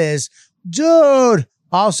town that is. Dude.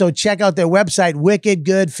 Also, check out their website,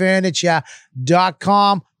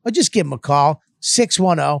 wickedgoodfurniture.com, or just give them a call,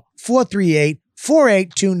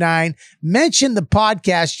 610-438-4829. Mention the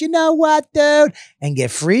podcast, you know what, dude, and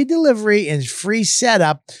get free delivery and free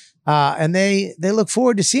setup. And they look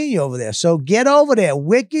forward to seeing you over there. So get over there,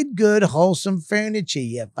 Wicked Good Wholesome Furniture,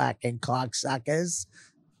 you fucking cocksuckers.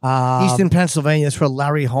 Easton, Pennsylvania. That's where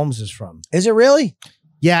Larry Holmes is from. Is it really?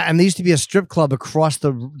 Yeah, and there used to be a strip club across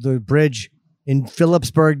the bridge in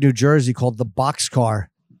Phillipsburg, New Jersey, called the Boxcar.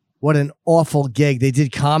 What an awful gig. They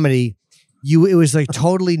did comedy. It was like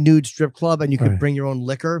totally nude strip club, and you could bring your own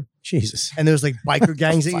liquor. Jesus. And there was like biker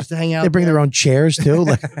gangs that used to hang out. They bring their own chairs too.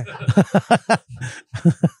 Like,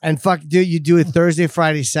 and fuck, dude, you do it Thursday,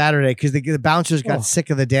 Friday, Saturday because the bouncers got sick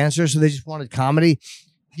of the dancers, so they just wanted comedy.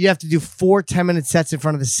 You have to do 4 10-minute sets in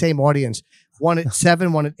front of the same audience. One at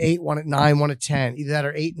 7, one at 8, one at 9, one at 10. Either that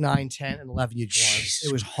or 8, 9, 10, and 11 you'd go on.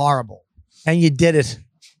 It was horrible. And you did it.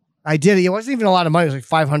 I did it. It wasn't even a lot of money. It was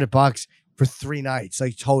like $500 for 3 nights,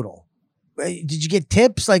 like total. Did you get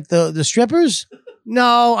tips like the strippers?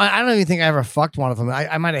 No, I don't even think I ever fucked one of them.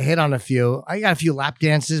 I might have hit on a few. I got a few lap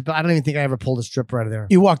dances, but I don't even think I ever pulled a stripper out of there.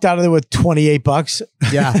 You walked out of there with $28.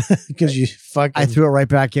 Yeah. Because you fucking... I threw it right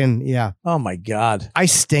back in. Yeah. Oh my God. I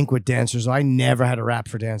stink with dancers. I never had a rap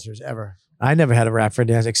for dancers ever. I never had a rap for a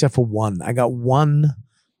dance except for one. I got one.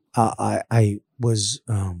 I was,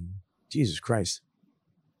 Jesus Christ.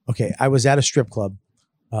 Okay. I was at a strip club,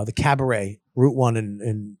 the Cabaret, Route 1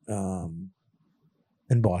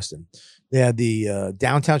 in Boston. They had the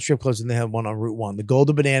downtown strip clubs and they had one on Route 1. The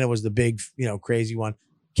Golden Banana was the big, crazy one.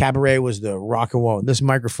 Cabaret was the rock and roll. And this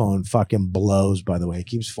microphone fucking blows, by the way. It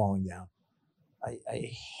keeps falling down.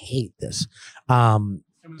 I hate this.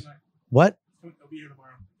 What?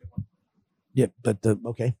 Yeah, but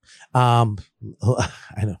okay. I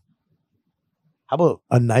know. How about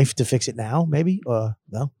a knife to fix it now? Maybe?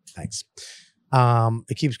 No? Thanks.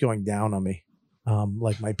 It keeps going down on me.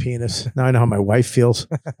 Like my penis. Now I know how my wife feels.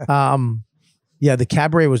 Yeah, the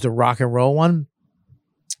Cabaret was the rock and roll one.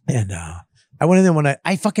 And I went in there when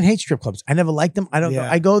I fucking hate strip clubs. I never liked them. I don't know.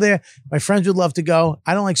 I go there. My friends would love to go.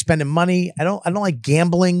 I don't like spending money. I don't like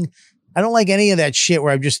gambling. I don't like any of that shit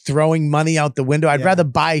where I'm just throwing money out the window. I'd rather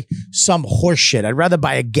buy some horse shit. I'd rather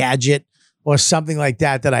buy a gadget or something like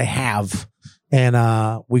that I have.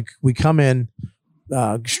 And we come in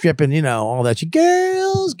stripping, all that shit.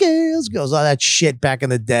 Girls, all that shit back in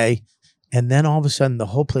the day. And then all of a sudden the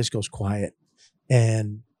whole place goes quiet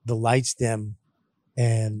and the lights dim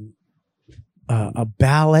and a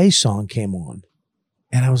ballet song came on.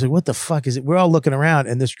 And I was like, what the fuck is it? We're all looking around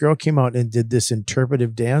and this girl came out and did this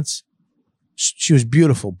interpretive dance. She was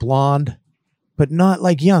beautiful, blonde, but not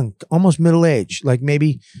like young, almost middle age. Like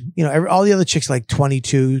maybe, all the other chicks like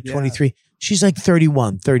 22, 23. She's like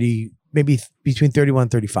 31, 30, maybe between 31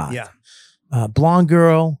 and 35. Yeah. Blonde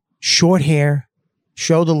girl, short hair,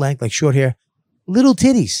 shoulder length, like short hair, little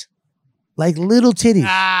titties. Like little titties.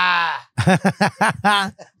 I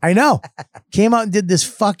know. Came out and did this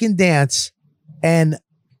fucking dance and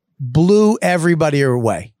blew everybody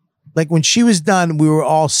away. Like when she was done, we were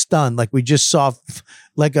all stunned. Like we just saw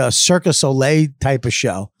like a Cirque du Soleil type of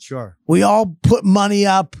show. Sure. We all put money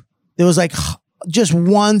up. There was like just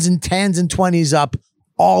ones and tens and 20s up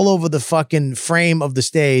all over the fucking frame of the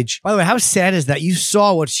stage. By the way, how sad is that? You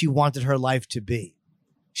saw what she wanted her life to be.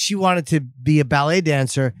 She wanted to be a ballet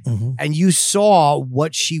dancer, and you saw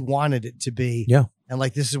what she wanted it to be. Yeah. And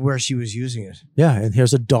like, this is where she was using it. Yeah. And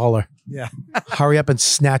here's $1. Yeah. Hurry up and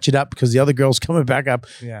snatch it up because the other girl's coming back up.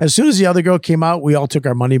 Yeah. As soon as the other girl came out, we all took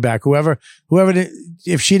our money back. Whoever's money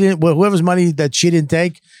that she didn't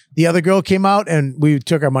take, the other girl came out and we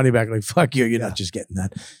took our money back. Like, fuck you. You're not just getting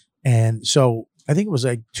that. And so I think it was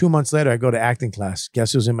like 2 months later, I go to acting class.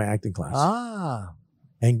 Guess who's in my acting class?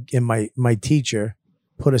 And my teacher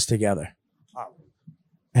put us together.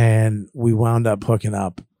 And we wound up hooking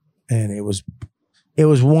up. And it was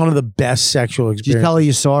one of the best sexual Did experiences. you tell her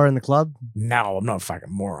you saw her in the club? No, I'm not a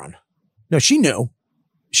fucking moron. No, she knew.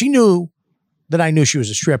 She knew that I knew she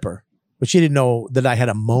was a stripper, but she didn't know that I had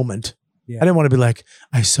a moment. Yeah. I didn't want to be like,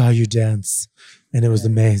 I saw you dance and it was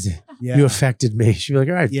amazing. Yeah. You affected me. She'd be like,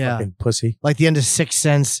 all right, Yeah. fucking pussy. Like the end of Sixth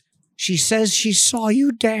Sense. She says she saw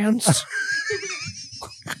you dance.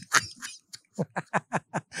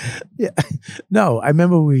 Yeah. No, I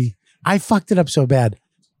remember I fucked it up so bad.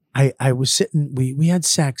 I was sitting, we had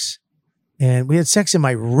sex and we had sex in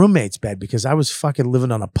my roommate's bed because I was fucking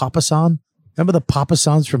living on a papasan. Remember the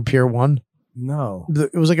papasans from Pier 1? No.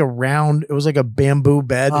 It was like a round, it was like a bamboo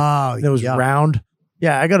bed. Oh, And it was yuck. round.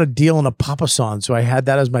 Yeah, I got a deal in a papasan, so I had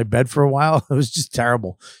that as my bed for a while. It was just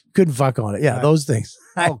terrible. Couldn't fuck on it. Yeah, Right. those things.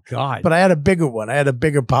 Oh, God. But I had a bigger one. I had a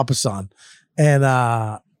bigger papasan. And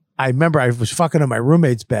I remember I was fucking on my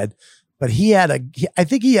roommate's bed, but I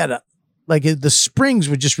think he had like the springs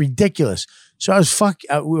were just ridiculous. So I was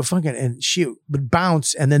we were fucking, and she would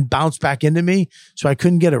bounce and then bounce back into me. So I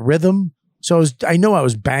couldn't get a rhythm. So I know I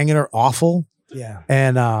was banging her awful. Yeah.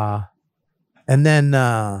 And then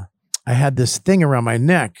I had this thing around my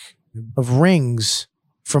neck of rings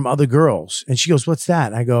from other girls. And she goes, what's that?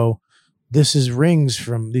 And I go, this is rings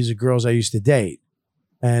from, these are girls I used to date.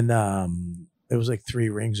 And it was like 3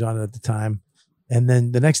 rings on it at the time. And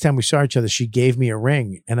then the next time we saw each other, she gave me a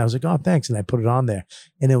ring. And I was like, oh, thanks. And I put it on there.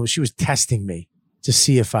 And she was testing me to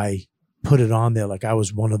see if I put it on there like I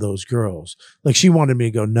was one of those girls. Like she wanted me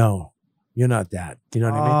to go, no, you're not that. You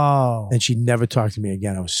know what I mean? Oh. And she never talked to me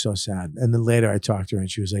again. I was so sad. And then later I talked to her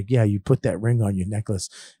and she was like, yeah, you put that ring on your necklace.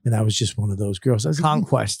 And I was just one of those girls. I was like,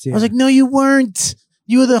 Conquest. Yeah. I was like, no, you weren't.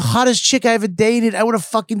 You were the hottest chick I ever dated. I would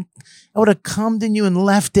have cummed in you and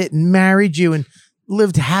left it and married you and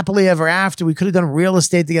lived happily ever after. We could have done real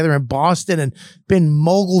estate together in Boston and been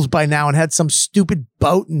moguls by now and had some stupid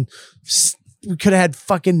boat. And we could have had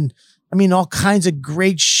fucking, all kinds of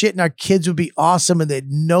great shit. And our kids would be awesome and they'd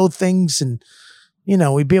know things. And,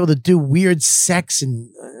 we'd be able to do weird sex and,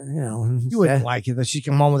 you wouldn't like it. That she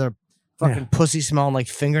come home with her fucking pussy smelling like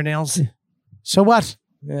fingernails. So what?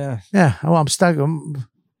 Yeah. Yeah. Well, I'm stuck. I'm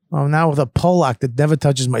now with a Polak that never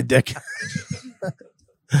touches my dick.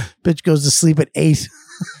 Bitch goes to sleep at 8.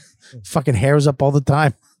 Fucking hair's up all the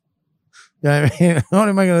time. You know what I mean? What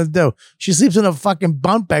am I going to do? She sleeps in a fucking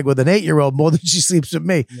bunk bed with an 8-year-old more than she sleeps with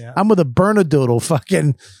me. Yeah. I'm with a Bernedoodle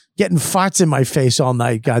fucking getting farts in my face all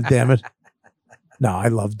night. God damn it. No, I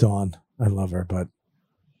love Dawn. I love her. But,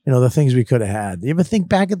 the things we could have had. You ever think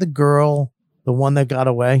back at the girl, the one that got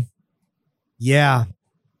away? Yeah.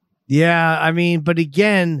 Yeah. But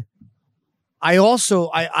again, I also,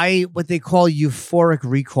 I what they call euphoric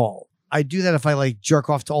recall. I do that if I like jerk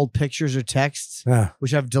off to old pictures or texts,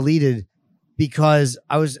 which I've deleted because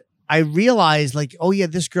I realized like, oh yeah,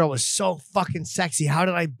 this girl was so fucking sexy. How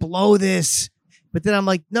did I blow this? But then I'm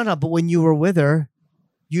like, no, but when you were with her,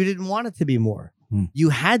 you didn't want it to be more. You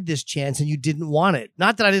had this chance and you didn't want it.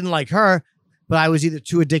 Not that I didn't like her, but I was either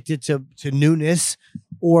too addicted to newness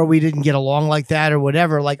or we didn't get along like that or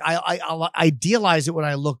whatever. Like I idealize it when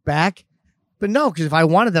I look back. But no, because if I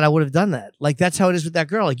wanted that, I would have done that. Like, that's how it is with that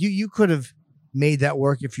girl. Like, you could have made that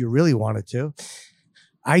work if you really wanted to.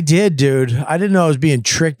 I did, dude. I didn't know I was being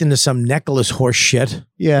tricked into some necklace horse shit.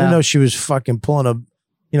 Yeah. I didn't know she was fucking pulling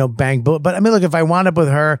a, bang bullet. But look, if I wound up with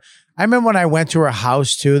her, I remember when I went to her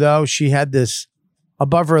house too, though, she had this,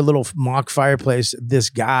 above her little mock fireplace,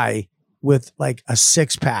 this guy with like a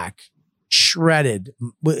 6-pack, shredded,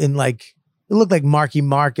 in like, it looked like Marky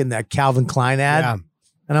Mark in that Calvin Klein ad. Yeah.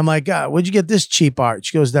 And I'm like, where'd you get this cheap art?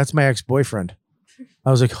 She goes, that's my ex-boyfriend.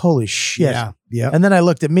 I was like, holy shit. Yeah. Yeah. And then I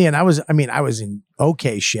looked at me and I was in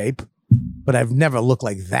okay shape, but I've never looked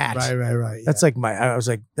like that. Right. That's like I was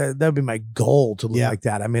like, that would be my goal to look Yeah. like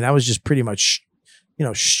that. I mean, I was just pretty much,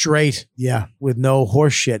 straight Yeah. with no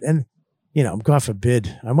horse shit. And, God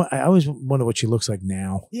forbid, I always wonder what she looks like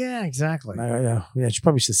now. Yeah, exactly. Yeah, she's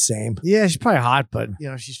probably the same. Yeah, she's probably hot, but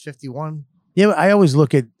she's 51. Yeah, but I always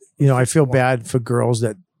look at, I feel bad for girls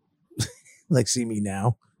that like see me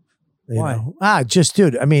now. Why? Just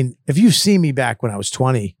dude. I mean, if you've seen me back when I was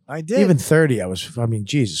 20, I did. even 30,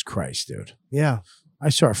 Jesus Christ, dude. Yeah. I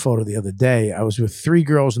saw a photo the other day. I was with 3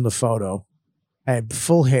 girls in the photo. I had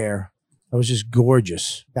full hair. I was just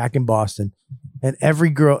gorgeous back in Boston. And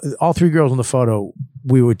all 3 girls in the photo,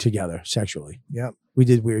 we were together sexually. Yep. We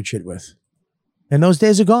did weird shit with. And those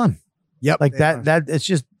days are gone. Yep. Like that it's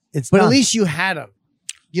just, it's But done. at least you had them.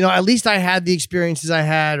 At least I had the experiences I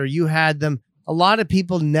had, or you had them. A lot of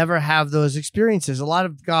people never have those experiences. A lot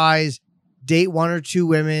of guys date 1 or 2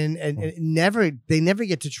 women and they never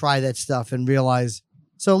get to try that stuff and realize.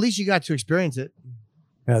 So at least you got to experience it.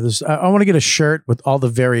 Yeah, I want to get a shirt with all the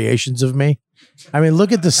variations of me. I mean,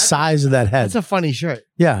 look at the size of that head. That's a funny shirt.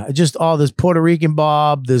 Yeah, just all this Puerto Rican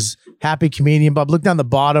Bob, there's happy comedian Bob. Look down the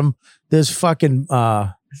bottom. There's fucking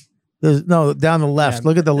down the left. Yeah.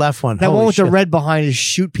 Look at the left one. That Holy one with shit. the red behind is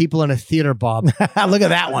shoot people in a theater, Bob. Look at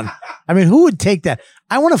that one. I mean, who would take that?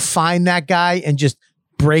 I want to find that guy and just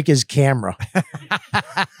break his camera.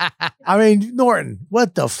 I mean, Norton,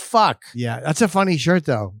 what the fuck? Yeah, that's a funny shirt,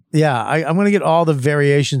 though. Yeah, I'm going to get all the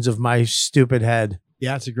variations of my stupid head.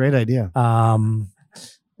 Yeah, it's a great idea.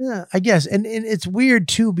 Yeah, I guess. And it's weird,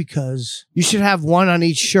 too, because... You should have one on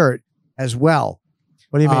each shirt as well.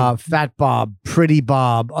 What do you mean? Fat Bob, Pretty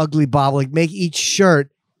Bob, Ugly Bob. Like, make each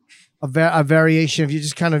shirt a variation of you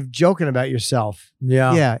just kind of joking about yourself.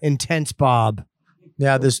 Yeah. Yeah, Intense Bob.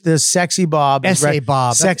 Yeah, there's Sexy Bob. Essay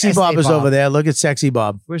Bob. Sexy That's Bob Essay is Bob. over there. Look at Sexy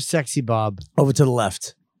Bob. Where's Sexy Bob? Over to the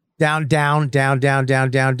left. Down.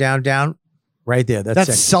 Right there. That's That's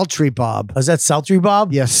Sexy. Sultry Bob. Oh, is that Sultry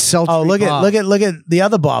Bob? Yeah, Sultry Oh, look Bob. at the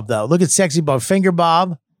other Bob though. Look at Sexy Bob, Finger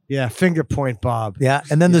Bob. Yeah, Finger Point Bob. Yeah,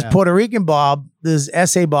 and then there's Yeah. Puerto Rican Bob. There's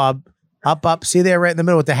Essay Bob. Up. See there, right in the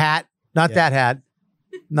middle with the hat. Not that hat.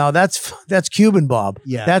 No, that's Cuban Bob.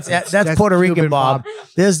 Yeah, that's Puerto Rican Cuban Bob.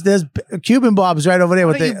 There's Cuban Bob's right over there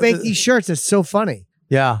Why with don't you the make these shirts? It's so funny.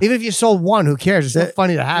 yeah. Even if you sold one, who cares? It's so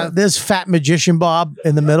funny to have. There's Fat Magician Bob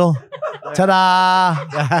in the middle.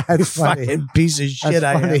 Ta-da! That's funny. Fucking piece of shit.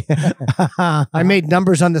 That's I am. I made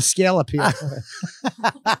numbers on the scale up here.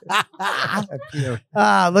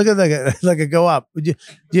 Look at go up.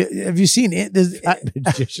 Have you seen it?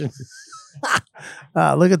 Magician.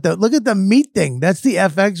 Look at the meat thing. That's the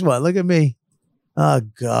FX one. Look at me. Oh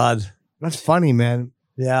God. That's funny, man.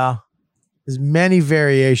 Yeah. There's many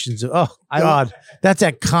variations of. Oh God. That's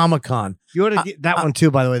at Comic-Con. You ought to get that one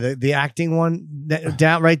too, by the way. The acting one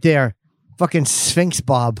down right there. Fucking Sphinx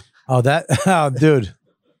Bob. Oh dude.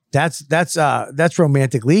 That's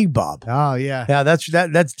Romantic League Bob. Oh yeah. Yeah, that's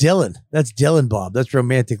Dylan. That's Dylan Bob. That's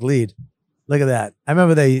Romantic Lead. Look at that. I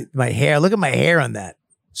remember my hair. Look at my hair on that.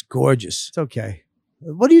 It's gorgeous. It's okay.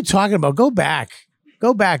 What are you talking about? Go back.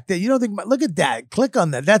 You don't think? Look at that. Click on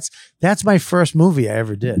that. That's my first movie I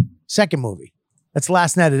ever did. Second movie. That's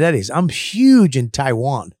Last Night at Eddie's. I'm huge in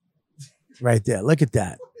Taiwan. Right there. Look at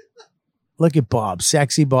that. Look at Bob.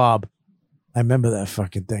 Sexy Bob. I remember that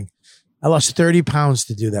fucking thing. I lost 30 pounds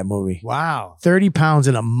to do that movie. Wow. 30 pounds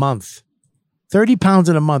in a month. 30 pounds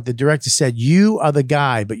in a month. The director said, you are the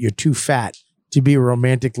guy, but you're too fat to be a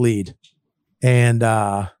romantic lead. And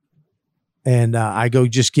I go,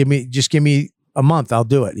 just give me a month. I'll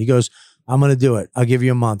do it. He goes, I'm going to do it. I'll give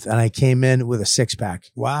you a month. And I came in with a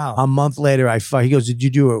 6-pack. Wow. A month later, he goes, did you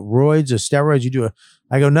do a roids or steroids?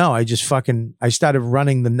 I go, no, I started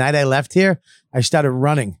running the night I left here. I started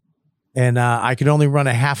running and I could only run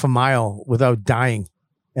a half a mile without dying.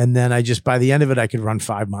 And then by the end of it, I could run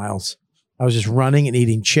 5 miles. I was just running and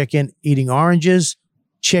eating chicken, eating oranges,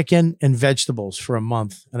 chicken and vegetables for a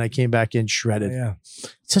month. And I came back in shredded. Yeah.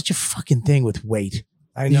 It's such a fucking thing with weight.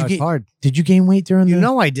 I know it's hard. Did you gain weight during You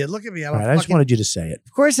know I did. Look at me. All right, I just wanted you to say it.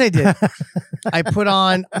 Of course I did. I put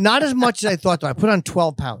on not as much as I thought though. I put on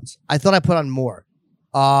 12 pounds. I thought I put on more.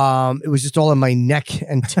 It was just all in my neck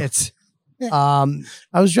and tits. I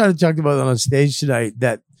was trying to talk about it on stage tonight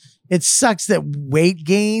that it sucks that weight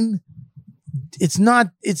gain. It's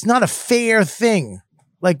not a fair thing.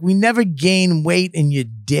 Like we never gain weight in your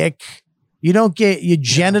dick. You don't get your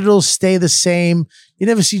genitals stay the same. You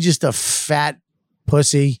never see just a fat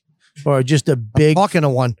pussy or just a big Talking to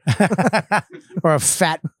one. or a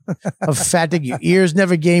fat dick. Your ears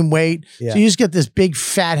never gain weight. Yeah. So you just get this big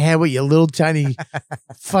fat head with your little tiny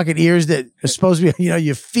fucking ears that are supposed to be,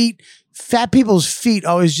 your feet. Fat people's feet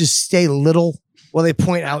always just stay little. Well, they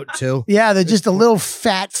point out too. Yeah, they're just a little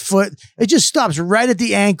fat foot. It just stops right at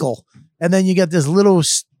the ankle. And then you get this little,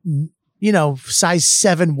 size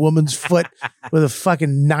 7 woman's foot with a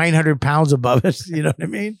fucking 900 pounds above it. You know what I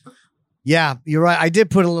mean? Yeah, you're right. I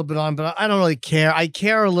did put a little bit on, but I don't really care. I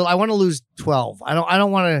care a little. I want to lose 12. I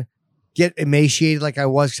don't want to get emaciated like I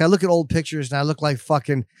was. Because I look at old pictures and I look like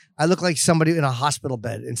somebody in a hospital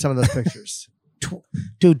bed in some of those pictures.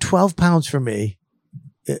 Dude, 12 pounds for me.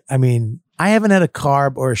 I mean, I haven't had a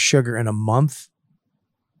carb or a sugar in a month.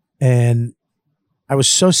 And I was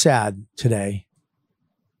so sad today.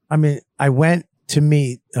 I mean, I went to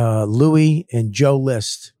meet Louie and Joe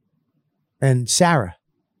List and Sarah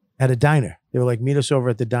at a diner. They were like, meet us over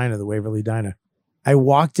at the diner, the Waverly Diner. I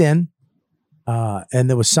walked in and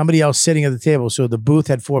there was somebody else sitting at the table. So the booth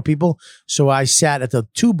had 4 people. So I sat at the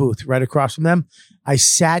 2 booth right across from them. I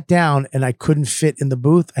sat down and I couldn't fit in the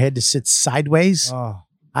booth. I had to sit sideways. Oh,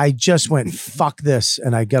 I just went, fuck this.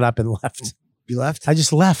 And I got up and left. you left? I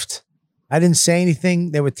just left. I didn't say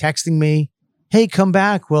anything. They were texting me, hey, come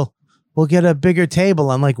back. We'll get a bigger table.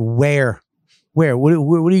 I'm like, where? What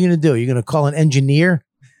are you going to do? You're going to call an engineer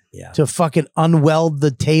to fucking unweld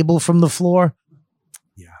the table from the floor?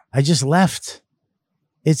 Yeah. I just left.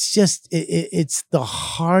 It's just, it's the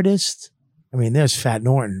hardest. I mean, there's Fat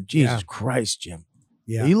Norton. Jesus Christ, Jim.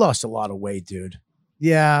 Yeah. You lost a lot of weight, dude.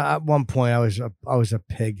 Yeah. At one point, I was a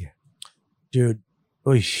pig. Dude.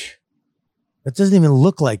 Oish. That doesn't even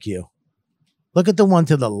look like you. Look at the one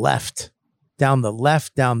to the left. Down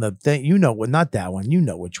the thing. You know what? Not that one. You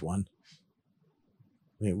know which one.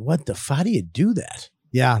 I mean, what the fuck? How do you do that?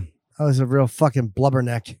 Yeah. I was a real fucking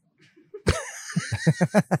blubberneck.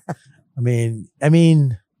 I mean,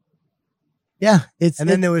 yeah. And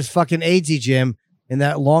then there was fucking AIDSy Jim in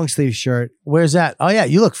that long sleeve shirt. Where's that? Oh yeah,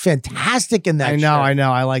 you look fantastic in that. I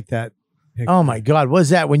know. I like that. Oh my God, was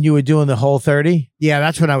that when you were doing the Whole 30? Yeah,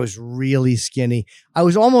 that's when I was really skinny. I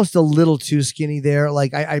was almost a little too skinny there.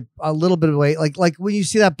 Like I a little bit of weight. Like when you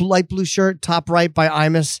see that light blue shirt, top right by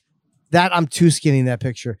Imus, that I'm too skinny in that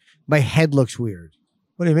picture. My head looks weird.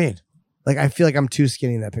 What do you mean? Like I feel like I'm too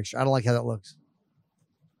skinny in that picture. I don't like how that looks.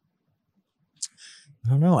 I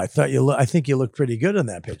don't know. I think you look pretty good in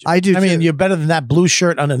that picture. I do. I mean, too. you're better than that blue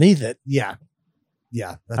shirt underneath it. Yeah.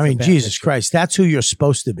 Yeah. I mean, Jesus Christ, that's who you're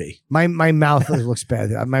supposed to be. My mouth looks bad.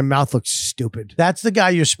 My mouth looks stupid. That's the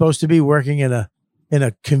guy you're supposed to be working in a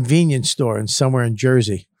convenience store in somewhere in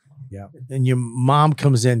Jersey. Yeah. And your mom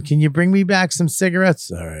comes in. Can you bring me back some cigarettes?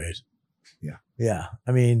 All right. Yeah. Yeah.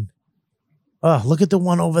 I mean, oh, look at the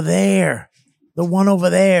one over there. The one over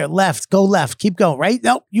there. Left. Go left. Keep going. Right?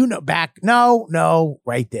 Nope. Back. No.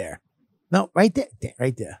 Right there. No, right there.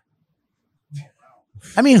 Right there.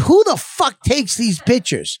 I mean, who the fuck takes these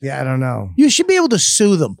pictures? Yeah, I don't know. You should be able to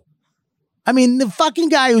sue them. I mean, the fucking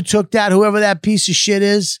guy who took that, whoever that piece of shit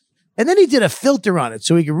is, and then he did a filter on it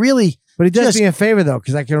so he could really. But he does me a favor, though,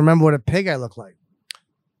 because I can remember what a pig I look like.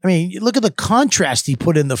 I mean, look at the contrast he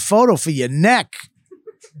put in the photo for your neck.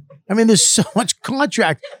 I mean, there's so much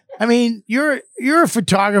contrast. I mean, you're a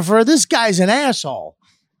photographer. This guy's an asshole.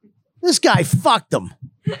 This guy fucked him.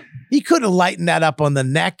 He could have lightened that up on the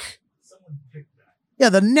neck. Yeah,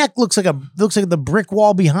 the neck looks like the brick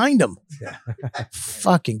wall behind him. Yeah.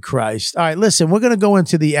 Fucking Christ. All right, listen, we're going to go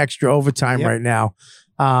into the extra overtime right now.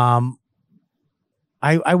 I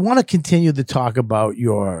want to continue to talk about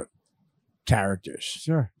your characters.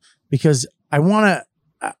 Sure. Because I want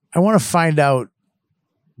to find out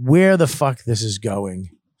where the fuck this is going.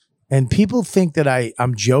 And people think that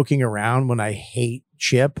I'm joking around when I hate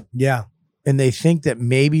Chip. Yeah. And they think that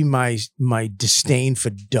maybe my disdain for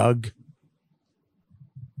Doug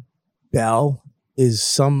Bell is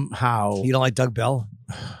somehow. You don't like Doug Bell?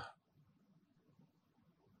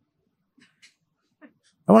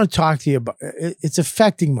 I want to talk to you about it's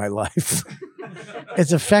affecting my life.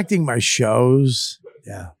 It's affecting my shows.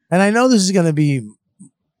 Yeah. And I know this is going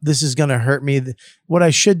to hurt me. What I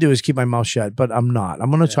should do is keep my mouth shut, but I'm not.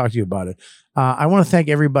 I'm going to talk to you about it. I want to thank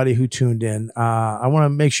everybody who tuned in. I want to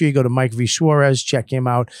make sure you go to Mike V. Suarez, check him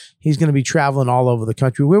out. He's going to be traveling all over the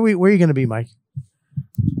country. Where are you going to be, Mike?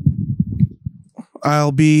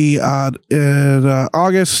 I'll be in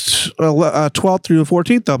August 12th through the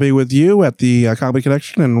 14th. I'll be with you at the Comedy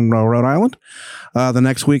Connection in Rhode Island. The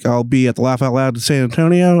next week, I'll be at the Laugh Out Loud in San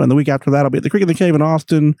Antonio. And the week after that, I'll be at the Creek in the Cave in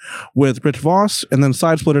Austin with Rich Voss. And then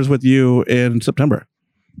Side Splitters with you in September.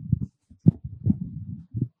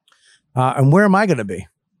 And where am I going to be?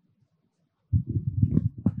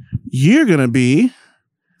 You're going to be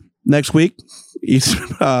next week,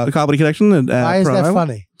 Comedy Connection. Why is that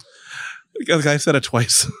funny? Because I said it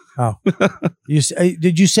twice. Oh,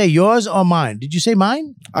 did you say yours or mine? Did you say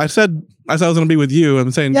mine? I said I was going to be with you.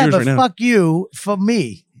 I'm saying Yeah, yours but right now. fuck you for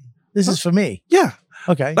me. This is for me. Yeah.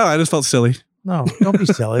 Okay. No, I just felt silly. No, don't be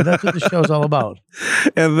silly. That's what the show's all about.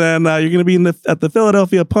 And then you're going to be at the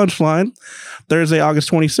Philadelphia Punchline Thursday,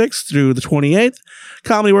 August 26th through the 28th.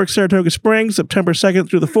 Comedy Works Saratoga Springs, September 2nd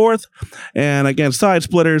through the 4th. And again, Side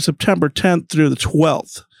Splitters, September 10th through the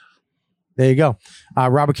 12th. There you go.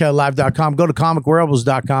 RobertKellyLive.com. Go to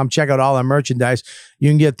comicwearables.com. Check out all our merchandise. You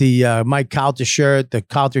can get the Mike Calter shirt, the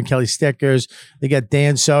Calter and Kelly stickers. They got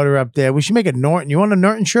Dan Soder up there. We should make a Norton. You want a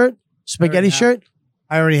Norton shirt? Spaghetti shirt?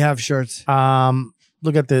 I already have shirts.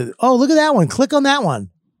 Look at that one. Click on that one.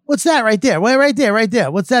 What's that right there? Wait, right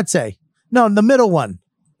there. What's that say? No, the middle one.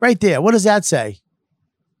 Right there. What does that say?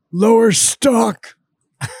 Lower stock.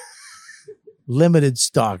 Limited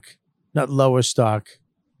stock, not lower stock.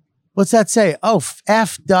 What's that say? Oh,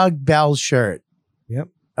 F. Doug Bell shirt. Yep.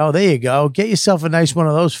 Oh, there you go. Get yourself a nice one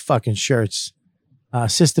of those fucking shirts.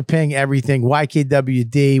 Sister Ping, everything.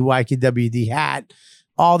 YKWD hat.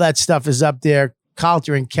 All that stuff is up there.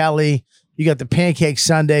 Calter and Kelly. You got the Pancake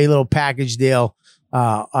Sunday little package deal.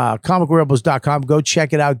 ComicWearables.com. Go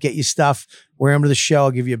check it out. Get your stuff. Wear them to the show.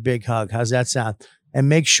 I'll give you a big hug. How's that sound? And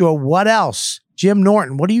make sure, what else? Jim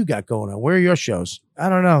Norton, what do you got going on? Where are your shows? I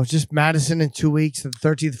don't know. Just Madison in 2 weeks, the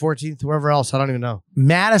 13th, 14th, wherever else. I don't even know.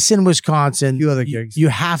 Madison, Wisconsin. A few other gigs. You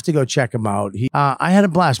have to go check him out. I had a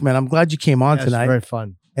blast, man. I'm glad you came on tonight. It's very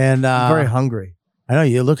fun. And I'm very hungry. I know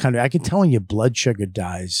you look hungry. I can tell when your blood sugar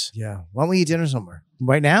dies. Yeah. Why don't we eat dinner somewhere?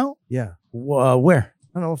 Right now? Yeah. Where?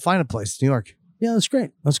 I don't know. We'll find a place. New York. Yeah, that's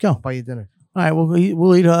great. Let's go. Buy you dinner. All right,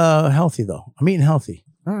 we'll eat healthy, though. I'm eating healthy.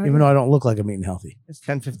 All right. Even though I don't look like I'm eating healthy. It's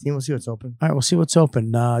 10:15. We'll see what's open. All right, we'll see what's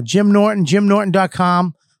open. Jim Norton,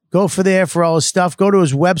 JimNorton.com. Go for there for all his stuff. Go to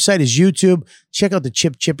his website, his YouTube. Check out the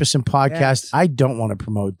Chip Chipperson podcast. Yes. I don't want to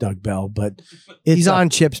promote Doug Bell, but He's on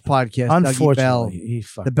Chip's podcast. Dougie Unfortunately,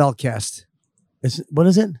 Bell, the Bellcast. What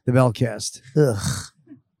is it? The Bellcast. Ugh.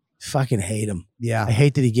 Fucking hate him. Yeah. I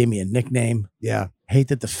hate that he gave me a nickname. Yeah. I hate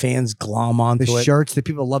that the fans glom onto The it. shirts. The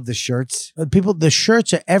people love the shirts. The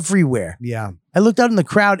shirts are everywhere. Yeah. I looked out in the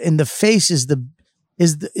crowd, and the face is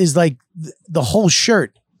like the whole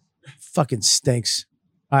shirt. Fucking stinks.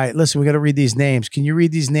 All right, listen, we got to read these names. Can you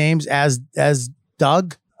read these names as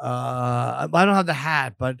Doug? I don't have the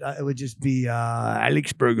hat, but it would just be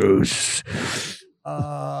Alex Burgos,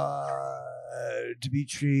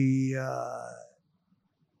 Dimitri.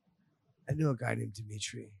 I knew a guy named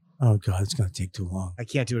Dimitri. Oh God, it's gonna take too long. I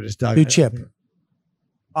can't do it as Doug. Do Chip.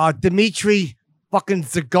 Dimitri fucking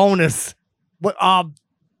Zagonis. What?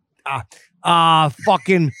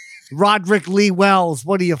 Fucking Roderick Lee Wells.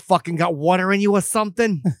 What do you fucking got water in you or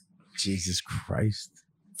something? Jesus Christ.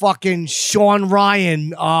 Fucking Sean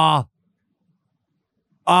Ryan.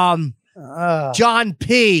 John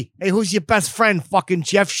P. Hey, who's your best friend? Fucking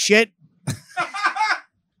Jeff Shit.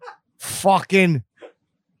 Fucking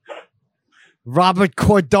Robert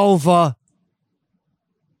Cordova.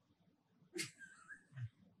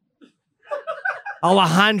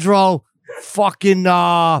 Alejandro. Fucking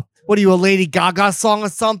what are you, a Lady Gaga song or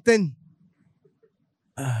something?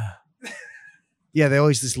 Yeah, they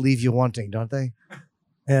always just leave you wanting, don't they?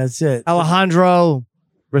 Yeah, that's it. Alejandro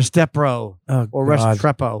Restrepo or God.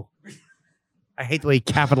 Restrepo. I hate the way he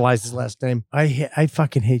capitalized his last name. I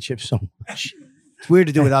fucking hate Chip so much. It's weird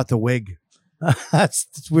to do without the wig.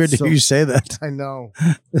 It's weird to hear you say that. I know.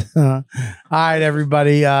 All right,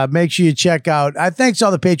 everybody. Make sure you check out. Thanks to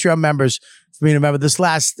all the Patreon members for being a member. This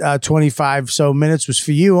last 25 so minutes was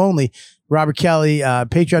for you only. Robert Kelly,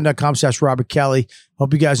 patreon.com/Robert Kelly.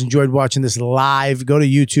 Hope you guys enjoyed watching this live. Go to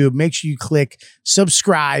YouTube. Make sure you click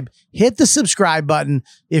subscribe. Hit the subscribe button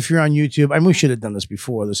if you're on YouTube. I mean, we should have done this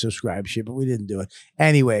before, the subscribe shit, but we didn't do it.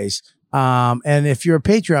 Anyways, and if you're a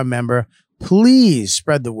Patreon member, please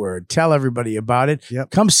spread the word. Tell everybody about it. Yep.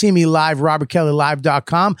 Come see me live,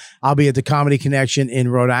 robertkellylive.com. I'll be at the Comedy Connection in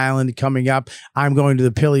Rhode Island coming up. I'm going to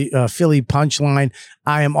the Philly Punchline.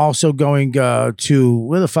 I am also going to,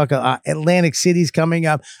 where the fuck, Atlantic City's coming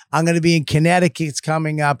up. I'm going to be in Connecticut's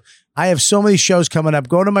coming up. I have so many shows coming up.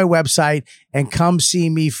 Go to my website and come see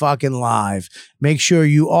me fucking live. Make sure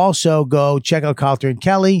you also go check out Calter and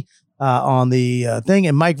Kelly on the thing.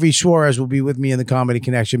 And Mike V. Suarez will be with me in the Comedy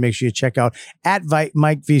Connection. Make sure you check out at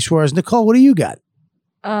Mike V. Suarez. Nicole, what do you got?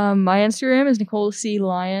 My Instagram is Nicole C.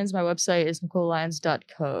 Lyons. My website is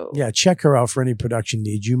NicoleLyons.co. Yeah, check her out for any production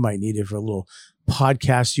needs. You might need it for a little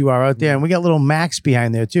podcast you are out there. And we got little Max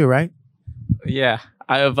behind there too, right? Yeah,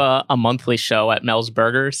 I have a monthly show at Mel's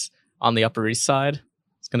Burgers on the Upper East Side.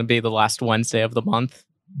 It's going to be the last Wednesday of the month.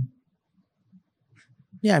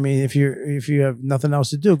 Yeah, I mean, if you have nothing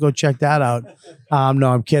else to do, go check that out.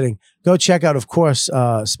 No, I'm kidding. Go check out, of course,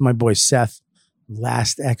 my boy Seth,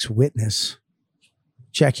 Last Ex Witness.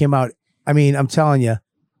 Check him out. I mean, I'm telling you,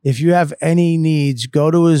 if you have any needs,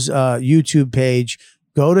 go to his YouTube page,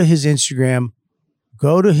 go to his Instagram,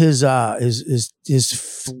 go to his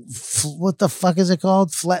what the fuck is it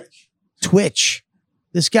called? Twitch.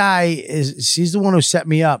 This guy he's the one who set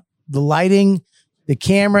me up. The lighting, the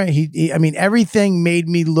camera, I mean, everything made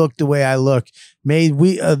me look the way I look.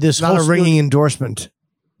 This Not whole a ringing endorsement.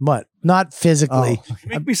 What? Not physically. You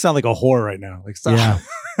make me sound like a whore right now. Like, stop. Yeah.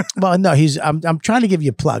 Well, no, I'm trying to give you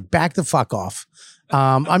a plug. Back the fuck off.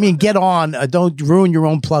 I mean, get on. Don't ruin your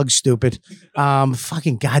own plug, stupid.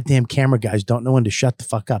 Fucking goddamn camera guys don't know when to shut the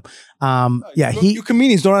fuck up. Yeah, You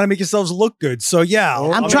comedians don't know how to make yourselves look good. So yeah,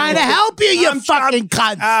 I'm trying to help you, you fucking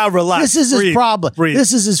cunt. Relax. This is his problem.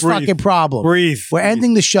 This is his fucking problem. Breathe. We're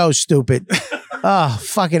ending the show, stupid. Oh,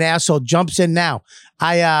 fucking asshole jumps in now.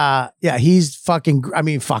 He's fucking. I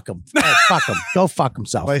mean, fuck him. Fuck him. Go fuck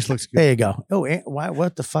himself. Place looks good. There you go. Oh,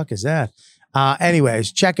 what the fuck is that?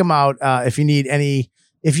 Anyways, check him out. If you need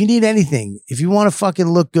anything, if you want to fucking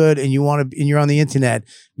look good and you're on the internet,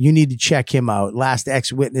 you need to check him out. Last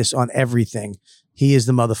Ex Witness on everything. He is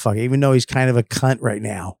the motherfucker, even though he's kind of a cunt right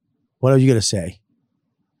now. What are you going to say?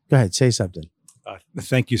 Go ahead. Say something.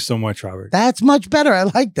 Thank you so much, Robert. That's much better. I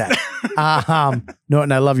like that.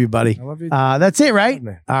 Norton, I love you, buddy. I love you. That's it, right?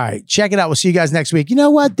 All right. Check it out. We'll see you guys next week. You know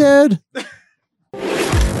what, dude?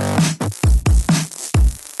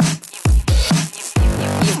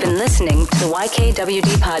 You've been listening to the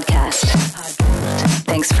YKWD podcast.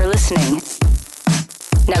 Thanks for listening.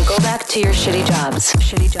 Now go back to your shitty jobs.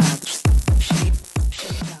 Shitty jobs. Shitty